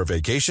wearing for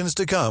vacations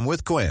to come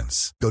with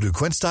Quince. Go to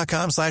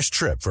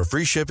quince.com/trip for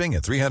free shipping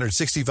and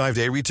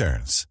 365-day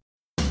returns.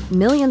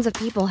 Millions of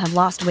people have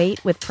lost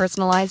weight with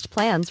personalized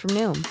plans from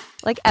Noom.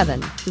 Like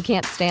Evan, who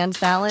can't stand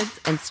salads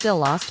and still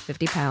lost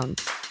 50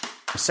 pounds.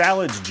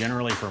 Salads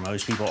generally for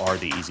most people are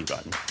the easy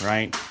button,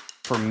 right?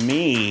 For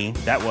me,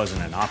 that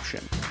wasn't an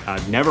option.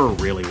 I never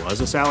really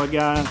was a salad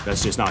guy.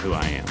 That's just not who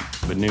I am.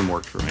 But Noom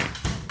worked for me.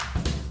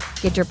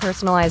 Get your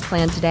personalized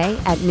plan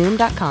today at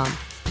Noom.com.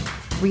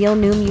 Real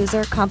Noom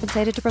user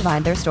compensated to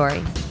provide their story.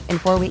 In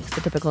 4 weeks,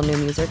 the typical Noom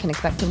user can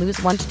expect to lose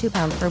 1 to 2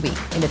 pounds per week.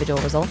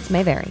 Individual results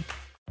may vary.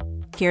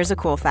 Here's a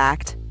cool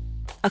fact.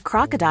 A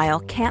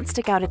crocodile can't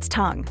stick out its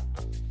tongue.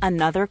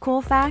 Another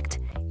cool fact,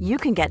 you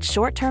can get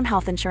short-term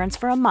health insurance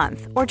for a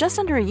month or just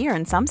under a year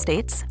in some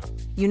states.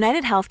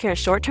 United Healthcare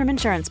short-term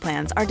insurance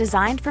plans are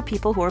designed for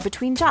people who are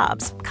between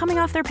jobs, coming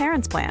off their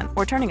parents' plan,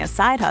 or turning a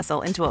side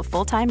hustle into a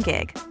full-time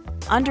gig.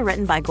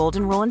 Underwritten by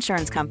Golden Rule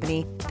Insurance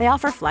Company, they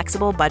offer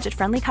flexible,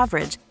 budget-friendly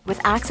coverage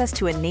with access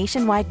to a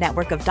nationwide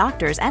network of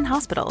doctors and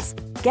hospitals.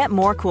 Get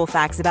more cool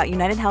facts about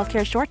United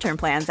Healthcare short-term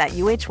plans at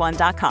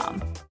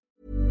uh1.com.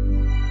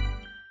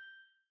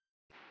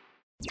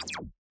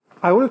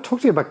 I want to talk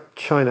to you about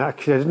China,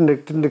 actually. I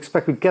didn't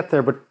expect we'd get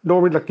there, but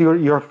normally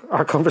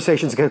our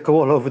conversations go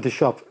all over the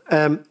shop.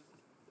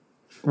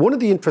 One of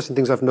the interesting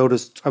things I've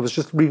noticed, I was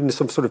just reading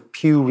some sort of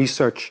Pew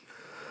research,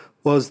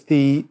 was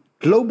the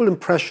global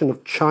impression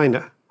of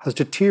China has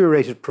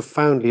deteriorated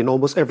profoundly in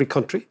almost every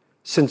country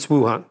since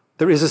Wuhan.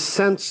 There is a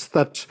sense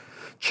that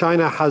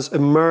China has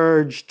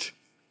emerged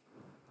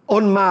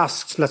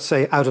unmasked, let's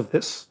say, out of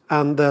this,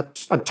 and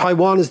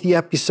Taiwan is the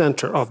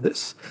epicenter of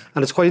this.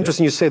 And it's quite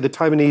interesting you say the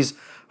Taiwanese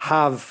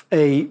have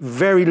a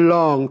very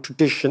long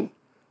tradition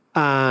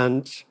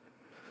and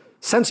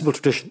sensible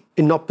tradition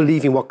in not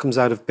believing what comes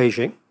out of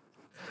Beijing.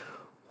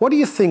 What do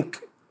you think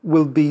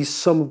will be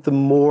some of the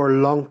more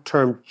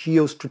long-term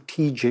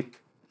geostrategic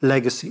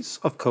legacies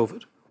of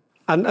COVID?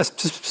 And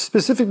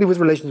specifically with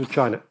relation to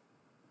China?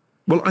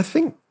 Well, I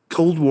think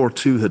Cold War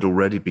II had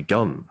already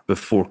begun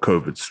before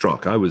COVID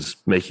struck. I was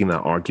making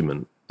that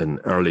argument in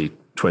early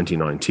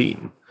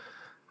 2019.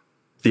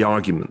 The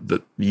argument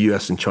that the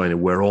US and China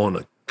were on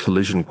a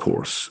collision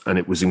course, and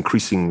it was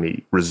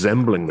increasingly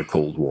resembling the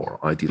Cold War,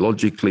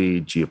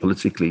 ideologically,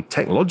 geopolitically,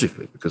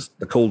 technologically, because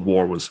the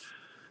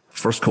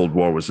first Cold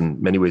War was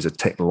in many ways a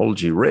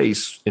technology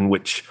race in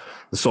which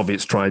the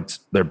Soviets tried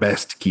their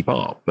best to keep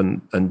up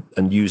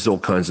and used all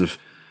kinds of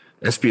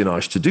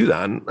espionage to do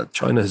that. And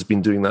China has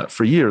been doing that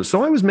for years.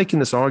 So I was making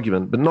this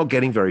argument, but not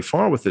getting very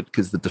far with it,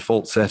 because the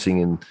default setting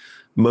in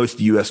most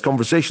US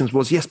conversations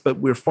was, yes, but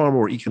we're far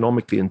more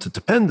economically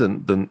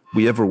interdependent than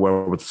we ever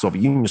were with the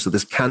Soviet Union, so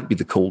this can't be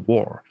the Cold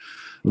War.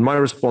 And my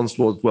response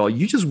was, well,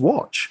 you just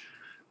watch.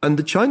 And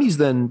the Chinese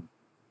then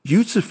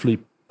beautifully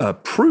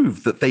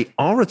proved that they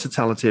are a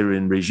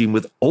totalitarian regime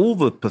with all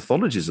the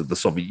pathologies of the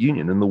Soviet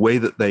Union in the way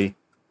that they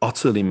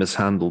utterly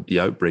mishandled the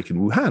outbreak in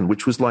Wuhan,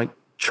 which was like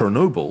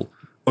Chernobyl,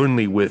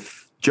 only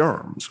with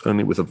germs,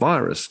 only with a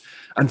virus,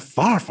 and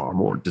far, far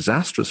more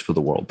disastrous for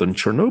the world than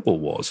Chernobyl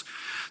was.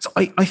 So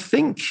I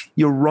think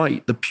you're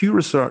right. The Pew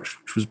Research,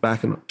 which was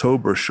back in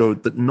October,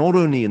 showed that not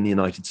only in the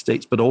United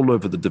States, but all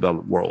over the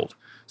developed world,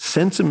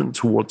 sentiment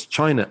towards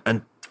China,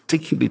 and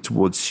particularly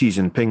towards Xi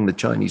Jinping, the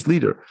Chinese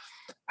leader,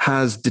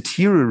 has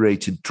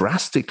deteriorated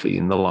drastically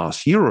in the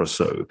last year or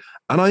so.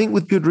 And I think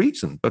with good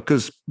reason,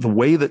 because the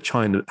way that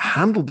China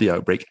handled the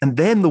outbreak, and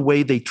then the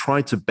way they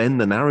tried to bend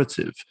the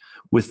narrative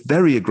with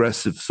very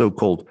aggressive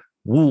so-called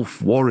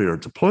wolf warrior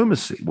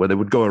diplomacy, where they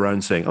would go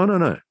around saying, oh,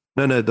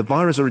 no, the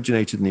virus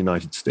originated in the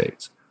United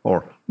States.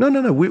 Or,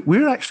 no,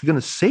 we're actually going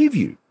to save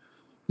you.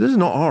 This is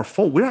not our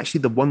fault. We're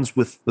actually the ones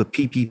with the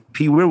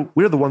PPP.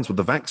 We're the ones with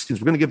the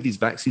vaccines. We're going to give these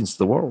vaccines to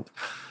the world.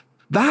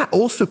 That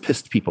also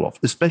pissed people off,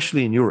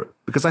 especially in Europe,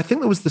 because I think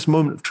there was this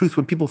moment of truth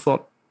when people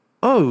thought,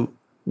 oh,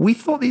 we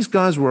thought these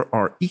guys were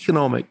our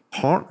economic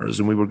partners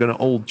and we were going to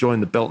all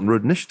join the Belt and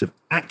Road Initiative.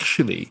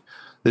 Actually,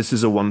 this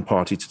is a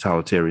one-party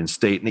totalitarian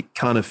state, and it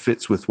kind of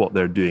fits with what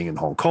they're doing in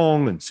Hong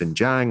Kong and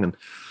Xinjiang. And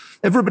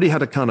everybody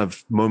had a kind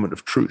of moment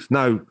of truth.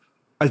 Now,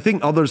 I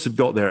think others had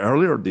got there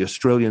earlier. The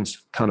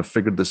Australians kind of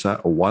figured this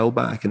out a while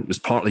back, and it was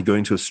partly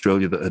going to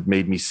Australia that had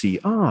made me see,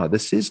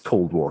 this is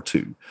Cold War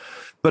II.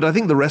 But I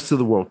think the rest of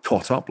the world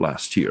caught up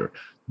last year.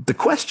 The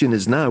question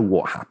is now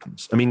what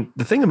happens? I mean,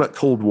 the thing about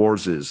Cold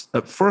Wars is,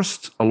 at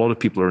first, a lot of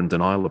people are in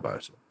denial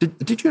about it.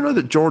 Did you know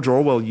that George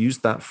Orwell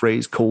used that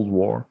phrase, Cold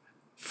War,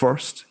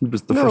 first? He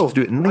was the first to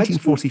do it in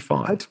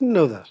 1945. I didn't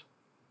know that.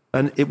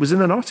 And it was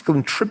in an article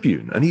in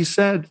Tribune. And he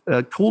said,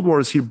 Cold War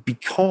is here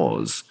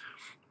because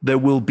there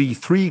will be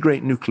 3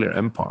 great nuclear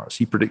empires.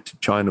 He predicted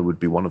China would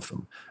be one of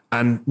them.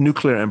 And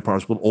nuclear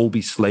empires will all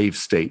be slave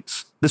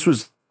states. This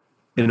was,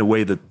 in a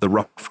way, the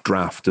rough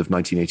draft of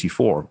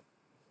 1984.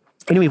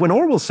 Anyway, when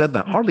Orwell said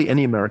that, hardly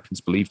any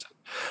Americans believed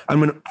it.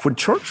 And when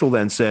Churchill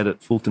then said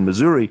at Fulton,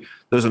 Missouri,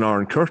 there's an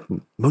Iron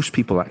Curtain, most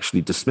people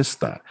actually dismissed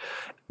that.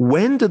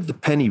 When did the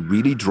penny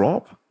really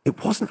drop?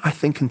 It wasn't, I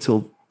think,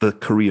 until the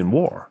Korean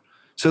War.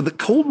 So the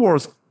Cold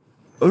Wars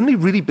only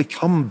really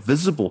become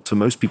visible to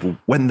most people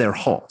when they're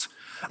hot.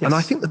 Yes. And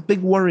I think the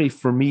big worry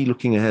for me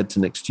looking ahead to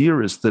next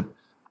year is that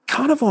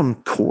kind of on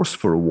course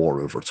for a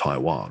war over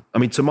Taiwan. I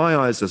mean, to my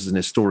eyes as an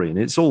historian,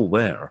 it's all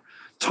there.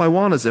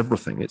 Taiwan is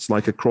everything. It's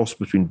like a cross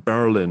between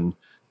Berlin,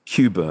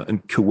 Cuba,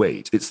 and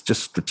Kuwait. It's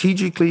just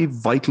strategically,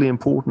 vitally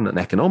important, and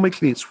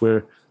economically, it's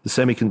where the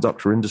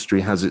semiconductor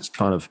industry has its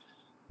kind of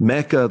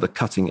mecca. The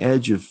cutting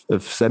edge of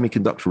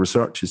semiconductor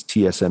research is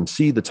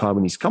TSMC, the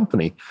Taiwanese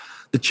company.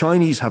 The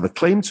Chinese have a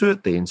claim to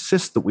it. They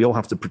insist that we all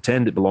have to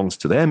pretend it belongs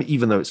to them,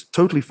 even though it's a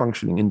totally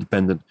functioning,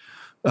 independent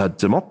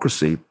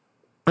democracy.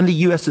 And the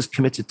US is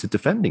committed to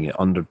defending it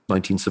under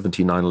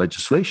 1979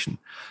 legislation.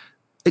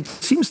 It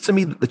seems to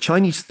me that the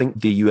Chinese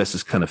think the US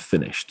is kind of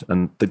finished.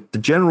 And the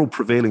general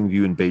prevailing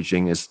view in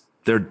Beijing is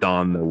they're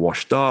done, they're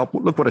washed up.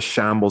 Look what a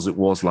shambles it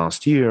was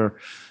last year.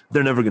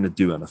 They're never going to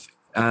do anything.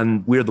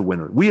 And we're the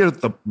winner. We are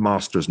the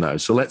masters now.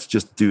 So let's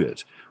just do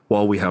it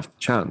while we have the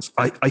chance.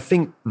 I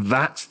think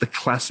that's the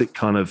classic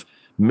kind of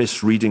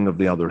misreading of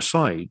the other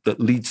side that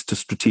leads to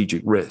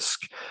strategic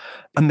risk.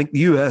 And the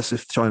US,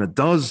 if China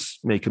does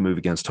make a move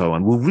against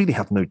Taiwan, will really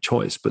have no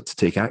choice but to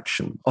take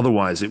action.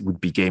 Otherwise, it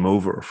would be game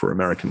over for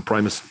American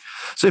primacy.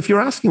 So if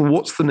you're asking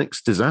what's the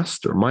next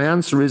disaster, my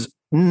answer is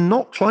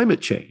not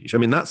climate change. I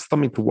mean, that's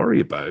something to worry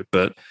about,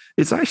 but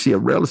it's actually a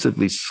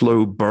relatively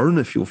slow burn,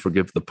 if you'll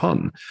forgive the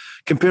pun,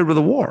 compared with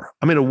a war.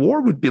 I mean, a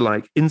war would be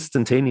like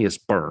instantaneous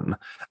burn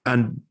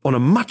and on a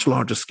much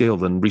larger scale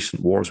than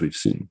recent wars we've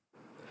seen.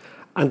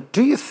 And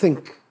do you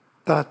think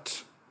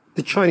that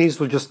the Chinese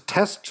will just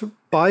test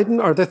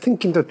Biden, or they're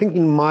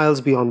thinking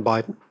miles beyond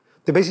Biden?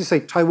 They basically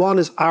say, Taiwan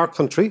is our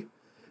country.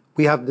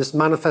 We have this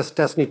manifest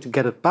destiny to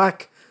get it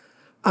back,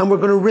 and we're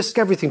going to risk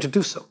everything to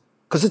do so.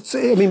 Because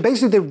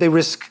basically they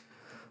risk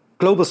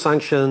global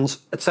sanctions,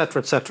 et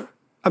cetera, et cetera.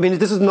 I mean,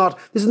 this is not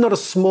a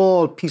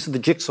small piece of the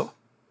jigsaw.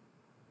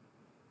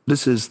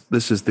 This is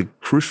the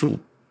crucial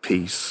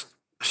piece.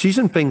 Xi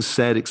Jinping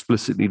said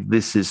explicitly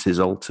this is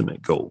his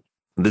ultimate goal.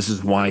 And this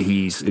is why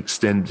he's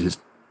extended his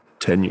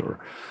tenure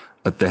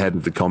at the head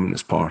of the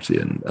Communist Party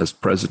and as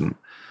president.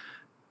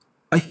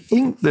 I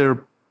think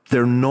they're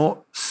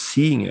not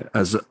seeing it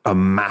as a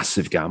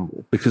massive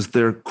gamble because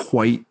they're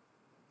quite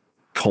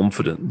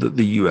confident that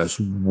the US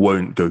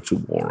won't go to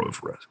war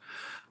over it.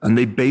 And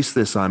they base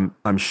this,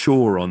 I'm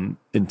sure, on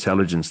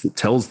intelligence that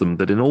tells them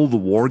that in all the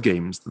war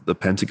games that the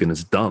Pentagon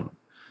has done,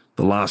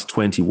 the last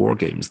 20 war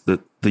games,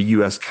 that the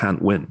US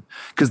can't win.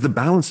 Because the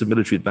balance of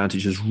military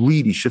advantage has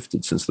really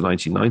shifted since the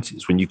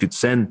 1990s, when you could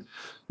send,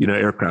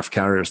 aircraft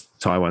carriers to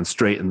Taiwan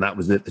straight and that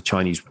was it, the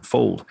Chinese would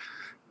fold.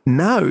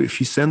 Now, if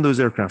you send those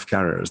aircraft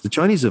carriers, the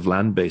Chinese have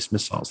land-based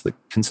missiles that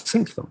can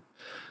sink them.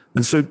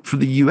 And so for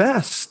the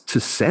US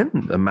to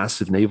send a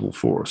massive naval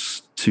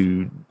force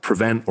to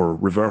prevent or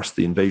reverse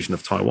the invasion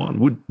of Taiwan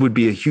would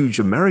be a huge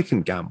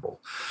American gamble.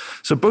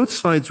 So both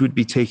sides would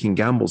be taking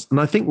gambles. And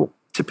I think what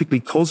typically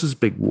causes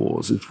big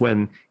wars is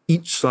when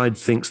each side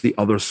thinks the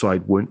other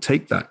side won't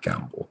take that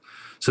gamble.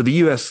 So the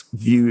US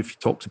view, if you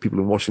talk to people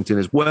in Washington,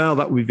 is, well,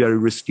 that would be very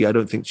risky. I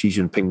don't think Xi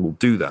Jinping will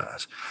do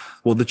that.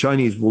 Well, the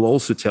Chinese will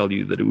also tell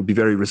you that it would be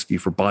very risky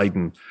for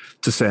Biden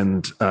to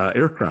send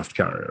aircraft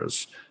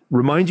carriers.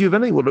 Remind you of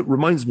anything? Well, it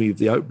reminds me of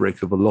the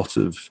outbreak of a lot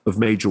of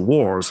major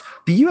wars.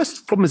 The US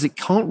problem is it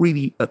can't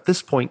really, at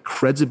this point,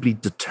 credibly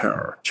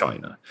deter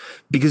China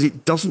because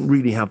it doesn't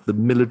really have the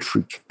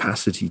military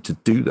capacity to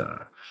do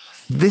that.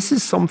 This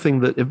is something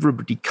that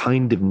everybody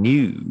kind of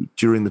knew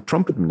during the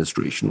Trump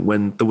administration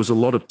when there was a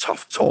lot of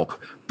tough talk.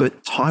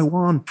 But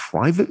Taiwan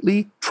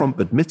privately, Trump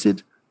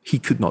admitted he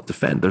could not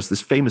defend. There's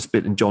this famous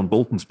bit in John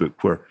Bolton's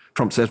book where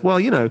Trump says, well,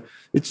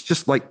 it's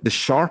just like the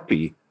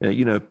Sharpie.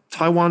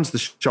 Taiwan's the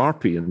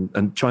Sharpie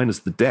and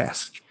China's the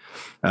desk.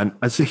 And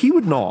so he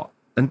would not,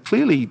 and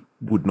clearly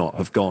would not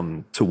have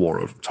gone to war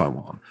over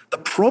Taiwan. The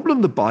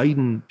problem the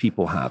Biden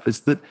people have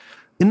is that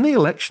in the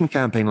election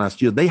campaign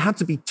last year, they had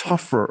to be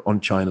tougher on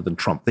China than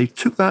Trump. They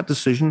took that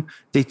decision.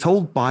 They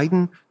told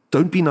Biden,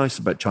 don't be nice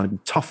about China, be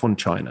tough on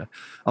China.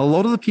 A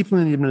lot of the people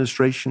in the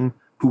administration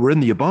who were in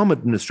the Obama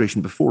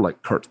administration before,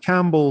 like Kurt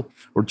Campbell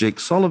or Jake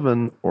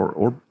Sullivan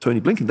or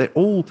Tony Blinken, they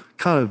all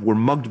kind of were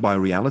mugged by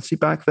reality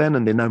back then,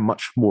 and they're now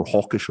much more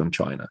hawkish on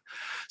China.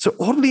 So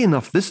oddly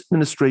enough, this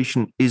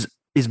administration is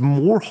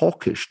more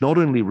hawkish, not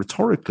only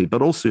rhetorically,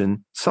 but also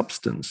in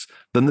substance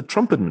than the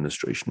Trump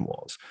administration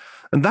was.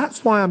 And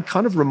that's why I'm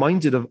kind of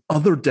reminded of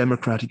other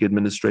Democratic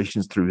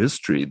administrations through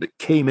history that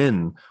came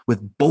in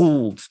with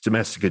bold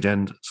domestic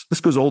agendas. This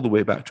goes all the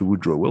way back to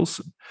Woodrow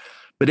Wilson,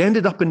 but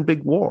ended up in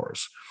big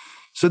wars.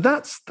 So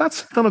that's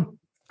kind of,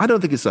 I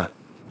don't think it's a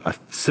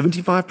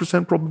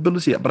 75%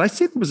 probability yet, but I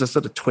say there was a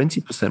sort of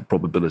 20%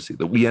 probability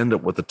that we end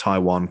up with a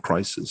Taiwan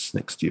crisis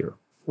next year.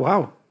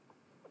 Wow.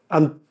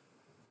 And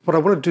what I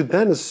want to do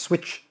then is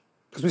switch,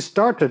 because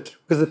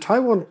the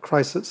Taiwan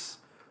crisis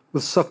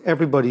will suck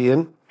everybody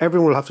in.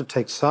 Everyone will have to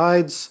take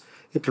sides.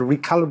 It will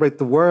recalibrate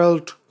the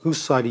world. Whose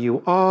side are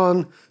you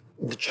on?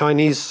 The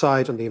Chinese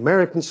side, on the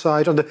American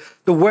side, on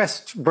the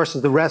West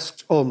versus the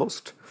rest,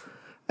 almost.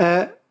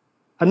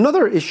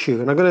 Another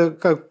issue, and I'm going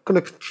to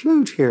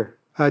conclude here.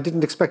 I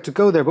didn't expect to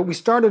go there, but we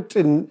started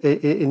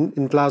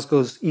in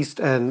Glasgow's East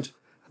End,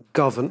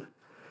 Govan.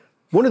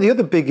 One of the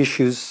other big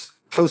issues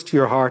close to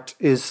your heart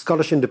is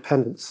Scottish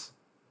independence.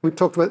 We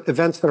talked about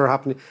events that are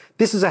happening.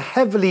 This is a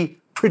heavily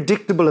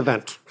predictable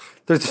event.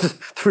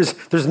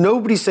 There's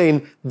nobody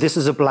saying this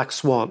is a black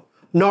swan,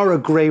 nor a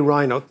grey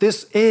rhino.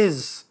 This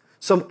is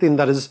something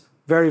that is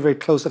very, very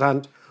close at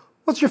hand.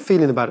 What's your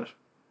feeling about it?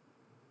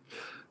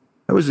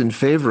 I was in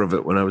favor of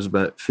it when I was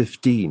about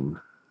 15,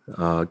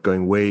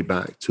 going way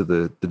back to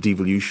the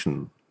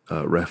devolution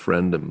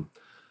referendum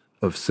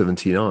of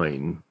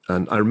 79.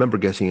 And I remember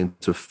getting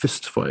into a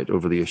fist fight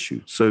over the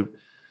issue. So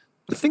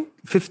I think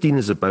 15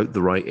 is about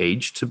the right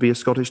age to be a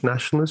Scottish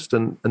nationalist.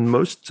 And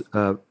most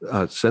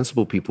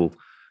sensible people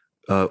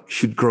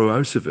should grow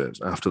out of it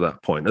after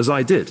that point, as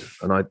I did.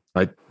 And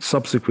I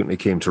subsequently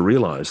came to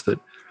realize that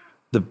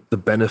the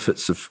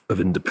benefits of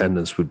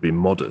independence would be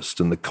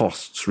modest and the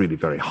costs really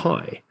very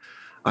high.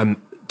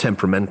 I'm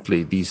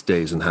temperamentally these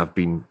days, and have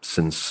been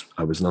since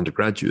I was an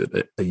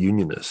undergraduate, a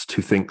unionist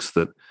who thinks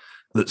that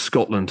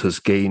Scotland has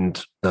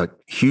gained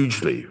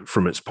hugely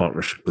from its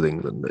partnership with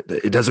England.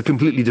 It has a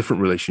completely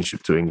different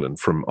relationship to England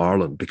from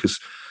Ireland, because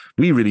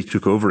we really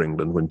took over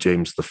England when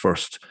James I,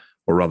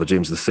 or rather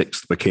James VI,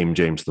 became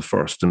James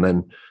I.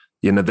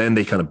 And then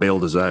they kind of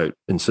bailed us out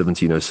in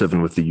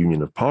 1707 with the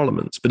Union of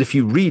Parliaments. But if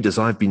you read, as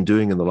I've been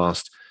doing in the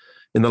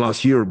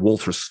last year,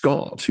 Walter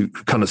Scott, who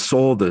kind of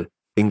saw the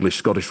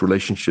English-Scottish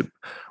relationship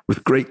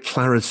with great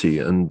clarity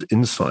and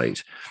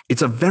insight,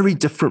 it's a very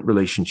different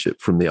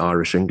relationship from the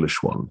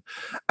Irish-English one.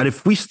 And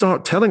if we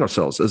start telling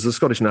ourselves, as the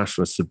Scottish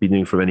nationalists have been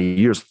doing for many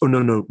years, oh,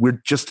 no,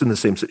 we're just in the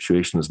same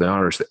situation as the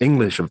Irish, the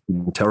English have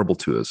been terrible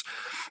to us,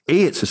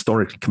 A, it's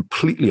historically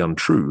completely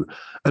untrue,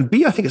 and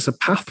B, I think it's a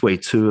pathway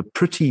to a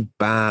pretty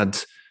bad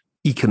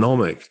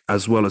economic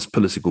as well as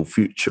political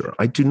future.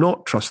 I do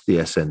not trust the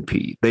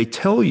SNP. They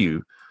tell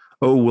you,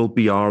 oh, we'll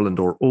be Ireland,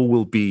 or oh,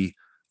 we'll be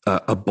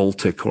a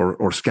Baltic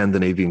or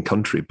Scandinavian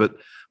country. But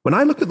when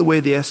I look at the way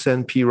the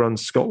SNP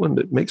runs Scotland,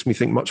 it makes me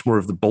think much more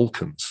of the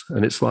Balkans.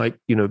 And it's like,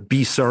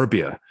 be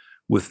Serbia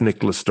with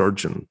Nicola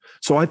Sturgeon.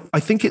 So I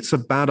think it's a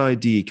bad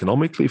idea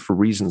economically for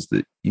reasons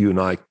that you and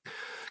I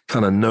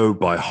kind of know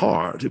by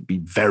heart. It'd be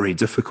very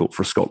difficult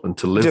for Scotland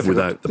to live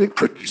without the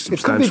pretty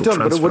substantial transfers. It could be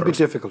done, but it would be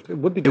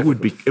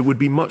difficult. It would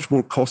be much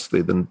more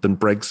costly than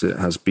Brexit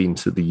has been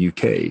to the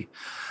UK.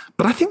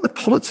 But I think the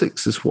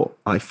politics is what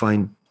I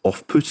find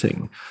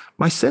off-putting.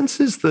 My sense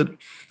is that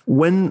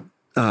when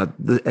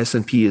the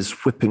SNP is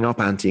whipping up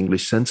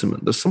anti-English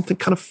sentiment, there's something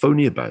kind of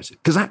phony about it.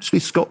 Because actually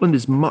Scotland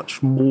is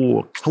much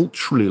more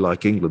culturally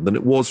like England than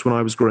it was when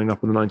I was growing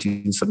up in the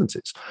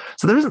 1970s.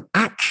 So there isn't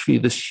actually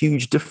this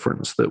huge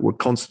difference that we're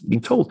constantly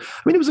being told.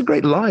 I mean, it was a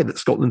great lie that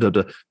Scotland had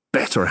a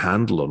better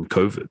handle on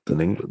COVID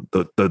than England,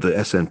 though the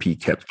SNP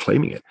kept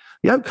claiming it.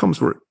 The outcomes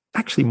were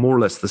actually more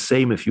or less the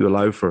same if you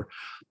allow for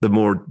the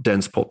more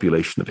dense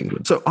population of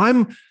England. So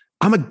I'm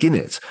I'm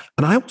against it.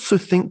 And I also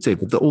think,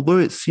 David, that although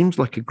it seems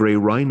like a grey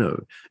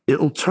rhino,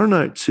 it'll turn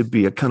out to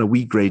be a kind of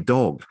wee grey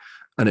dog,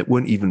 and it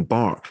won't even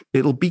bark.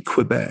 It'll be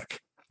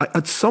Quebec.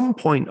 At some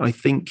point, I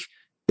think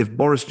if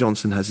Boris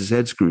Johnson has his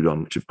head screwed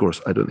on, which of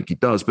course I don't think he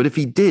does, but if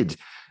he did,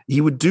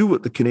 he would do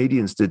what the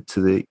Canadians did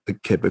to the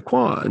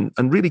Quebecois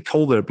and really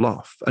call their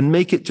bluff and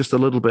make it just a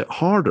little bit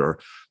harder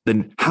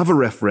than have a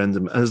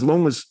referendum. And as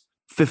long as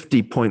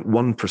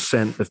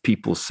 50.1% of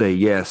people say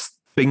yes,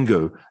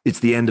 bingo,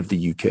 it's the end of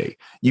the UK.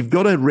 You've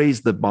got to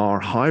raise the bar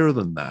higher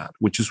than that,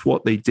 which is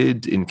what they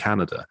did in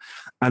Canada.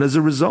 And as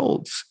a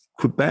result,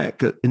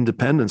 Quebec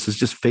independence has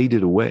just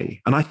faded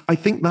away. And I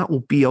think that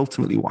will be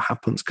ultimately what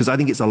happens, because I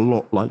think it's a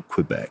lot like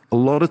Quebec. A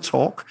lot of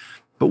talk,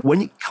 but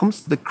when it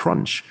comes to the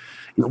crunch,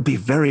 it'll be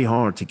very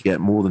hard to get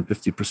more than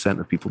 50%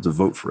 of people to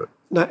vote for it.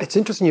 Now, it's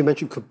interesting you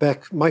mentioned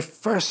Quebec. My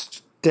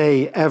first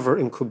day ever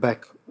in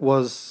Quebec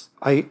was,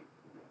 I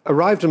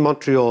arrived in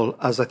Montreal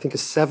as I think a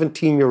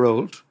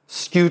 17-year-old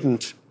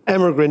student,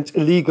 immigrant,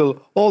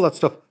 illegal, all that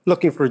stuff,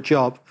 looking for a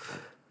job.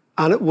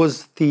 And it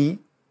was the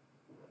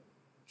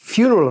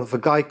funeral of a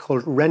guy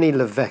called René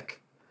Lévesque.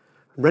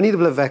 René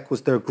Lévesque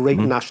was their great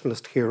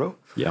nationalist hero.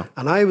 Yeah.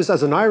 And I was,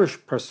 as an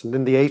Irish person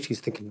in the 80s,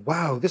 thinking,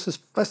 wow, this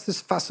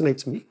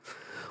fascinates me.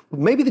 But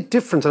maybe the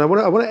difference, and I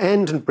want to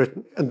end in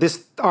Britain, and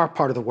this, our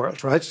part of the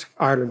world, right?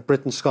 Ireland,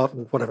 Britain,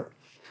 Scotland, whatever.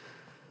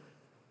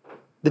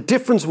 The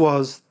difference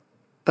was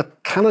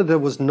that Canada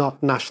was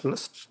not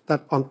nationalist,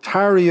 that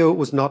Ontario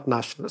was not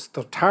nationalist.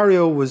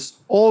 Ontario was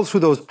all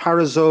through those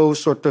Parizeau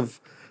sort of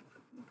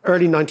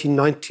early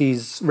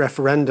 1990s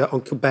referenda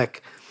on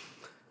Quebec,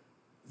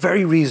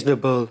 very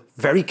reasonable,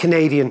 very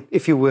Canadian,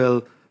 if you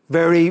will,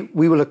 very,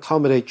 we will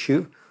accommodate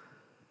you.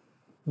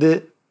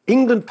 The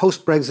England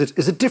post-Brexit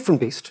is a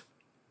different beast.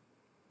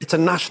 It's a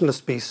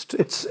nationalist beast.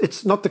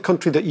 It's not the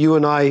country that you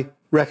and I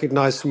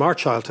recognise from our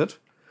childhood.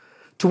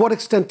 To what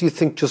extent do you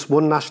think just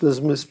one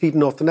nationalism is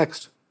feeding off the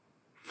next?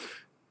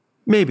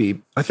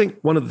 Maybe. I think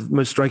one of the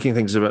most striking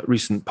things about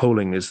recent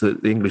polling is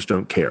that the English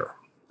don't care.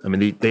 I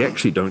mean, they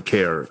actually don't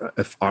care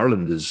if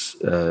Ireland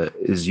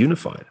is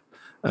unified,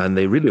 and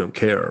they really don't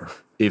care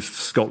if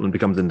Scotland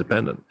becomes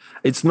independent.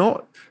 It's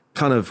not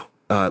kind of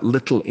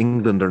little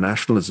England or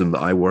nationalism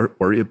that I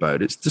worry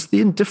about. It's just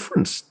the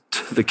indifference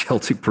to the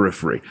Celtic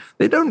periphery.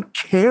 They don't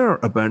care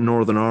about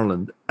Northern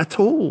Ireland at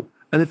all.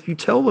 And if you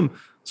tell them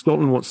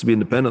Scotland wants to be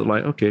independent, they're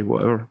like, okay,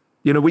 whatever.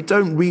 You know, we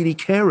don't really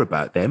care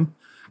about them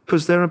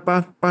because they're a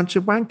bunch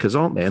of wankers,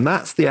 aren't they? And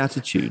that's the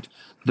attitude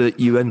that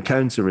you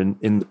encounter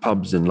in the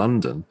pubs in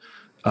London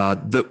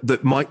that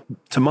might,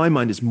 to my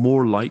mind, is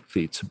more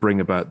likely to bring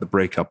about the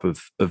breakup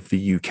of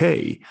the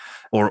UK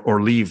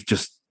or leave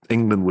just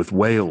England with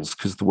Wales,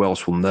 because the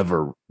Welsh will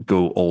never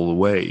go all the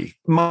way.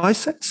 My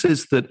sense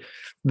is that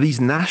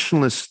these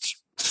nationalist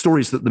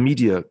stories that the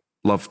media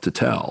love to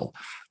tell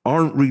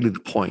aren't really the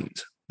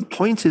point. The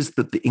point is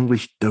that the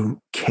English don't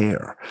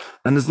care.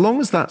 And as long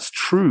as that's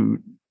true,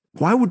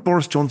 why would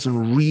Boris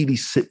Johnson really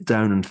sit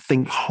down and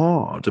think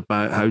hard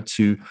about how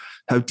to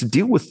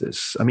deal with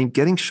this? I mean,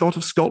 getting shot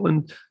of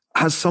Scotland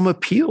has some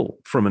appeal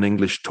from an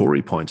English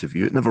Tory point of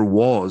view. It never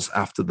was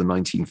after the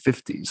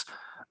 1950s.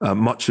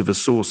 Much of a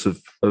source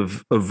of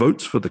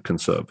votes for the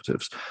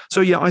Conservatives.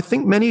 So, yeah, I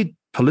think many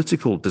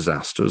political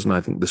disasters, and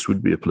I think this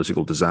would be a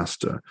political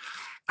disaster,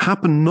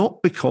 happen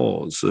not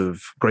because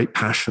of great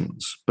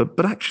passions,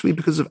 but actually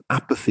because of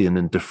apathy and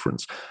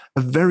indifference,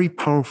 a very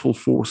powerful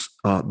force,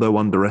 though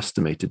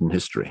underestimated in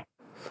history.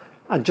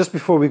 And just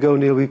before we go,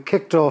 Neil, we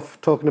kicked off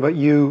talking about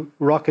you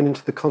rocking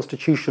into the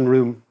Constitution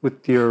room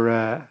with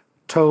your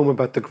tome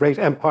about the great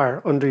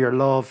empire under your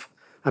love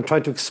and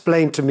trying to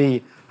explain to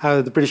me how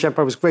the British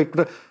Empire was great.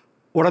 But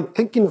what I'm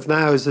thinking of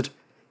now is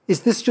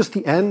this just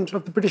the end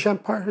of the British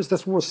Empire? Is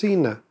this what we're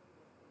seeing now?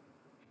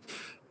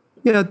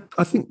 Yeah,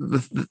 I think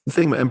the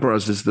thing about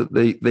empires is that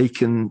they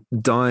can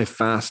die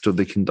fast or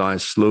they can die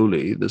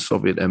slowly. The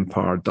Soviet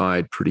Empire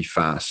died pretty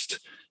fast.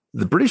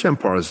 The British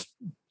Empire has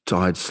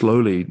died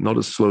slowly, not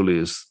as slowly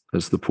as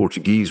the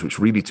Portuguese, which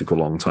really took a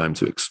long time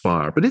to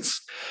expire. But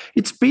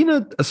it's been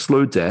a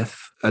slow death,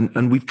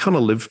 and we've kind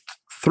of lived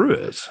through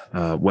it.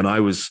 When I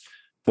was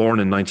born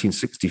in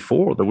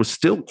 1964, there was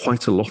still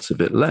quite a lot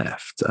of it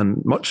left.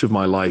 And much of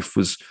my life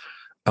was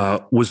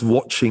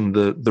watching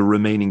the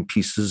remaining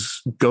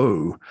pieces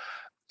go.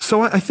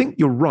 So I think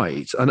you're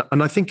right.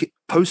 And I think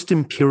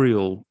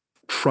post-imperial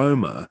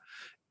trauma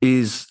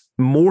is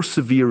more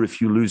severe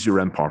if you lose your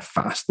empire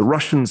fast. The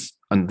Russians,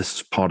 and this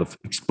is part of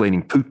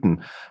explaining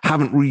Putin,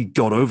 haven't really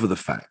got over the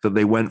fact that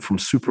they went from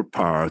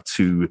superpower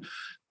to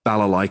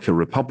balalaika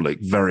republic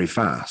very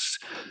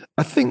fast.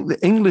 I think the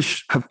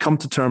English have come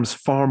to terms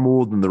far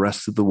more than the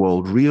rest of the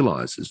world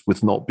realizes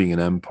with not being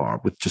an empire,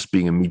 with just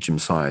being a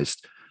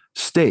medium-sized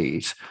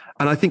state.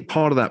 And I think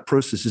part of that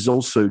process is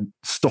also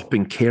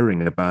stopping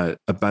caring about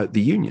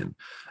the union.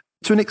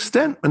 To an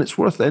extent, and it's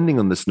worth ending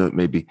on this note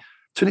maybe,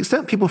 to an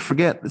extent, people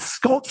forget the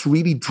Scots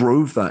really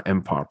drove that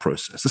empire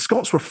process. The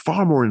Scots were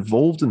far more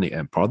involved in the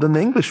empire than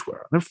the English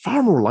were. They're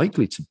far more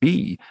likely to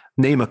be,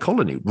 name a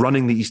colony,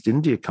 running the East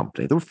India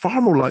Company. They were far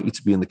more likely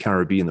to be in the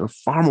Caribbean. They were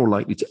far more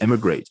likely to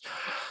emigrate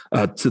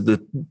to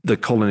the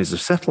colonies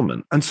of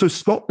settlement. And so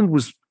Scotland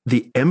was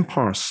the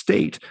empire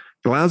state.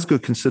 Glasgow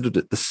considered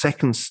it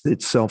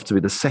itself to be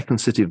the second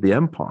city of the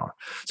empire.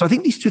 So I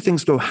think these two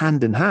things go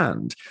hand in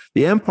hand.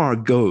 The empire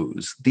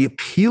goes, the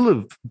appeal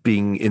of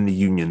being in the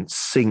Union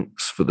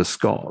sinks for the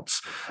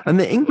Scots. And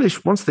the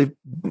English, once they've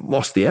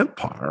lost the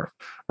empire,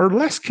 are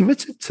less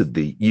committed to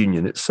the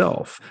Union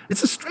itself.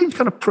 It's a strange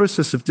kind of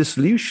process of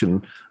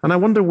dissolution. And I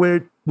wonder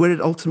where it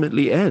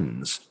ultimately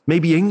ends.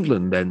 Maybe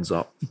England ends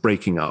up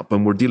breaking up,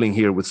 and we're dealing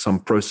here with some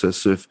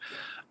process of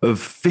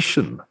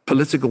fission,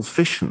 political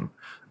fission.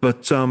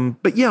 But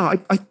yeah,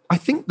 I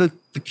think that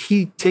the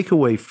key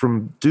takeaway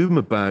from Doom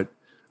about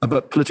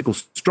political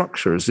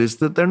structures is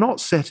that they're not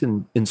set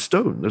in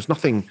stone. There's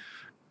nothing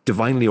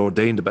divinely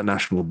ordained about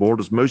national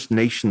borders. Most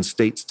nation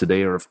states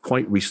today are of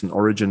quite recent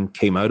origin,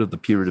 came out of the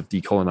period of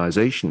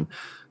decolonization.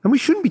 And we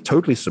shouldn't be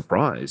totally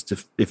surprised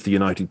if the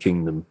United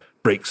Kingdom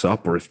breaks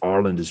up or if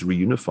Ireland is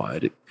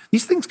reunified.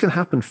 These things can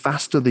happen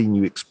faster than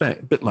you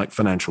expect, a bit like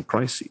financial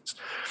crises.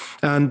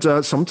 And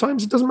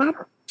sometimes it doesn't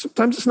matter.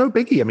 Sometimes it's no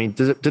biggie. I mean,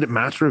 did it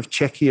matter if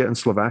Czechia and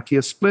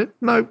Slovakia split?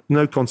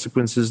 No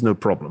consequences, no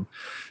problem.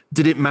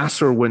 Did it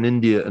matter when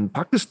India and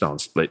Pakistan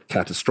split?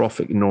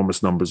 Catastrophic,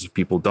 enormous numbers of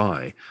people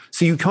die.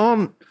 So you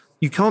can't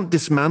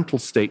dismantle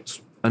states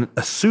and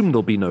assume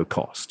there'll be no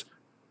cost.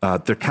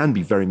 There can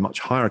be very much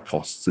higher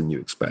costs than you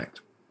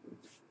expect.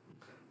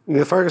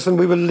 Niall Ferguson,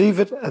 we will leave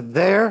it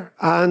there,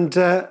 and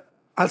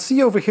I'll see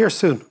you over here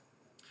soon.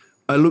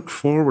 I look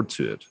forward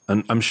to it,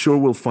 and I'm sure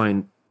we'll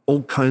find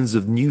all kinds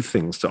of new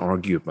things to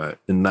argue about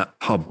in that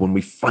pub when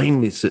we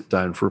finally sit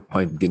down for a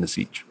pint of Guinness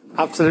each.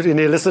 Absolutely,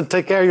 Niall. Listen,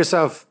 take care of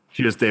yourself.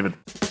 Cheers, David.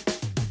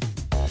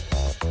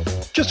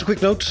 Just a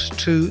quick note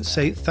to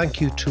say thank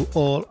you to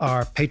all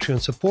our Patreon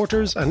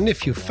supporters. And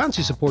if you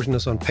fancy supporting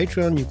us on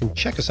Patreon, you can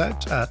check us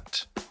out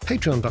at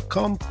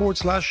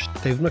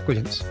patreon.com/David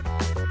McWilliams.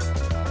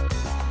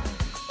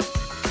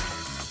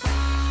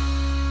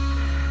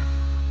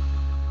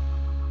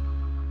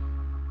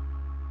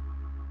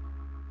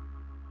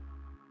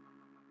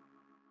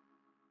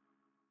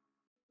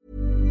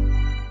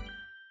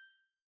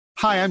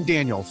 Hi, I'm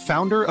Daniel,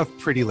 founder of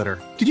Pretty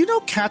Litter. Did you know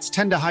cats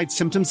tend to hide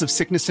symptoms of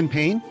sickness and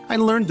pain? I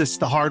learned this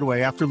the hard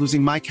way after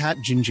losing my cat,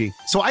 Gingy.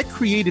 So I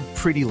created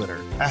Pretty Litter,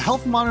 a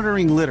health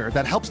monitoring litter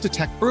that helps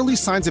detect early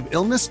signs of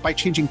illness by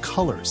changing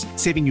colors,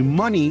 saving you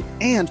money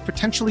and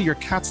potentially your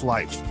cat's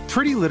life.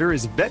 Pretty Litter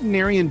is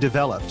veterinarian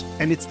developed,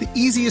 and it's the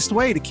easiest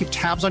way to keep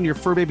tabs on your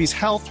fur baby's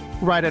health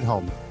right at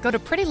home. Go to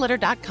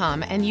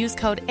prettylitter.com and use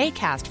code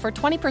ACAST for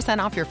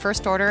 20% off your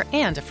first order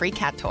and a free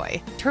cat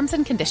toy. Terms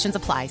and conditions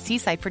apply. See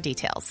site for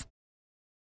details.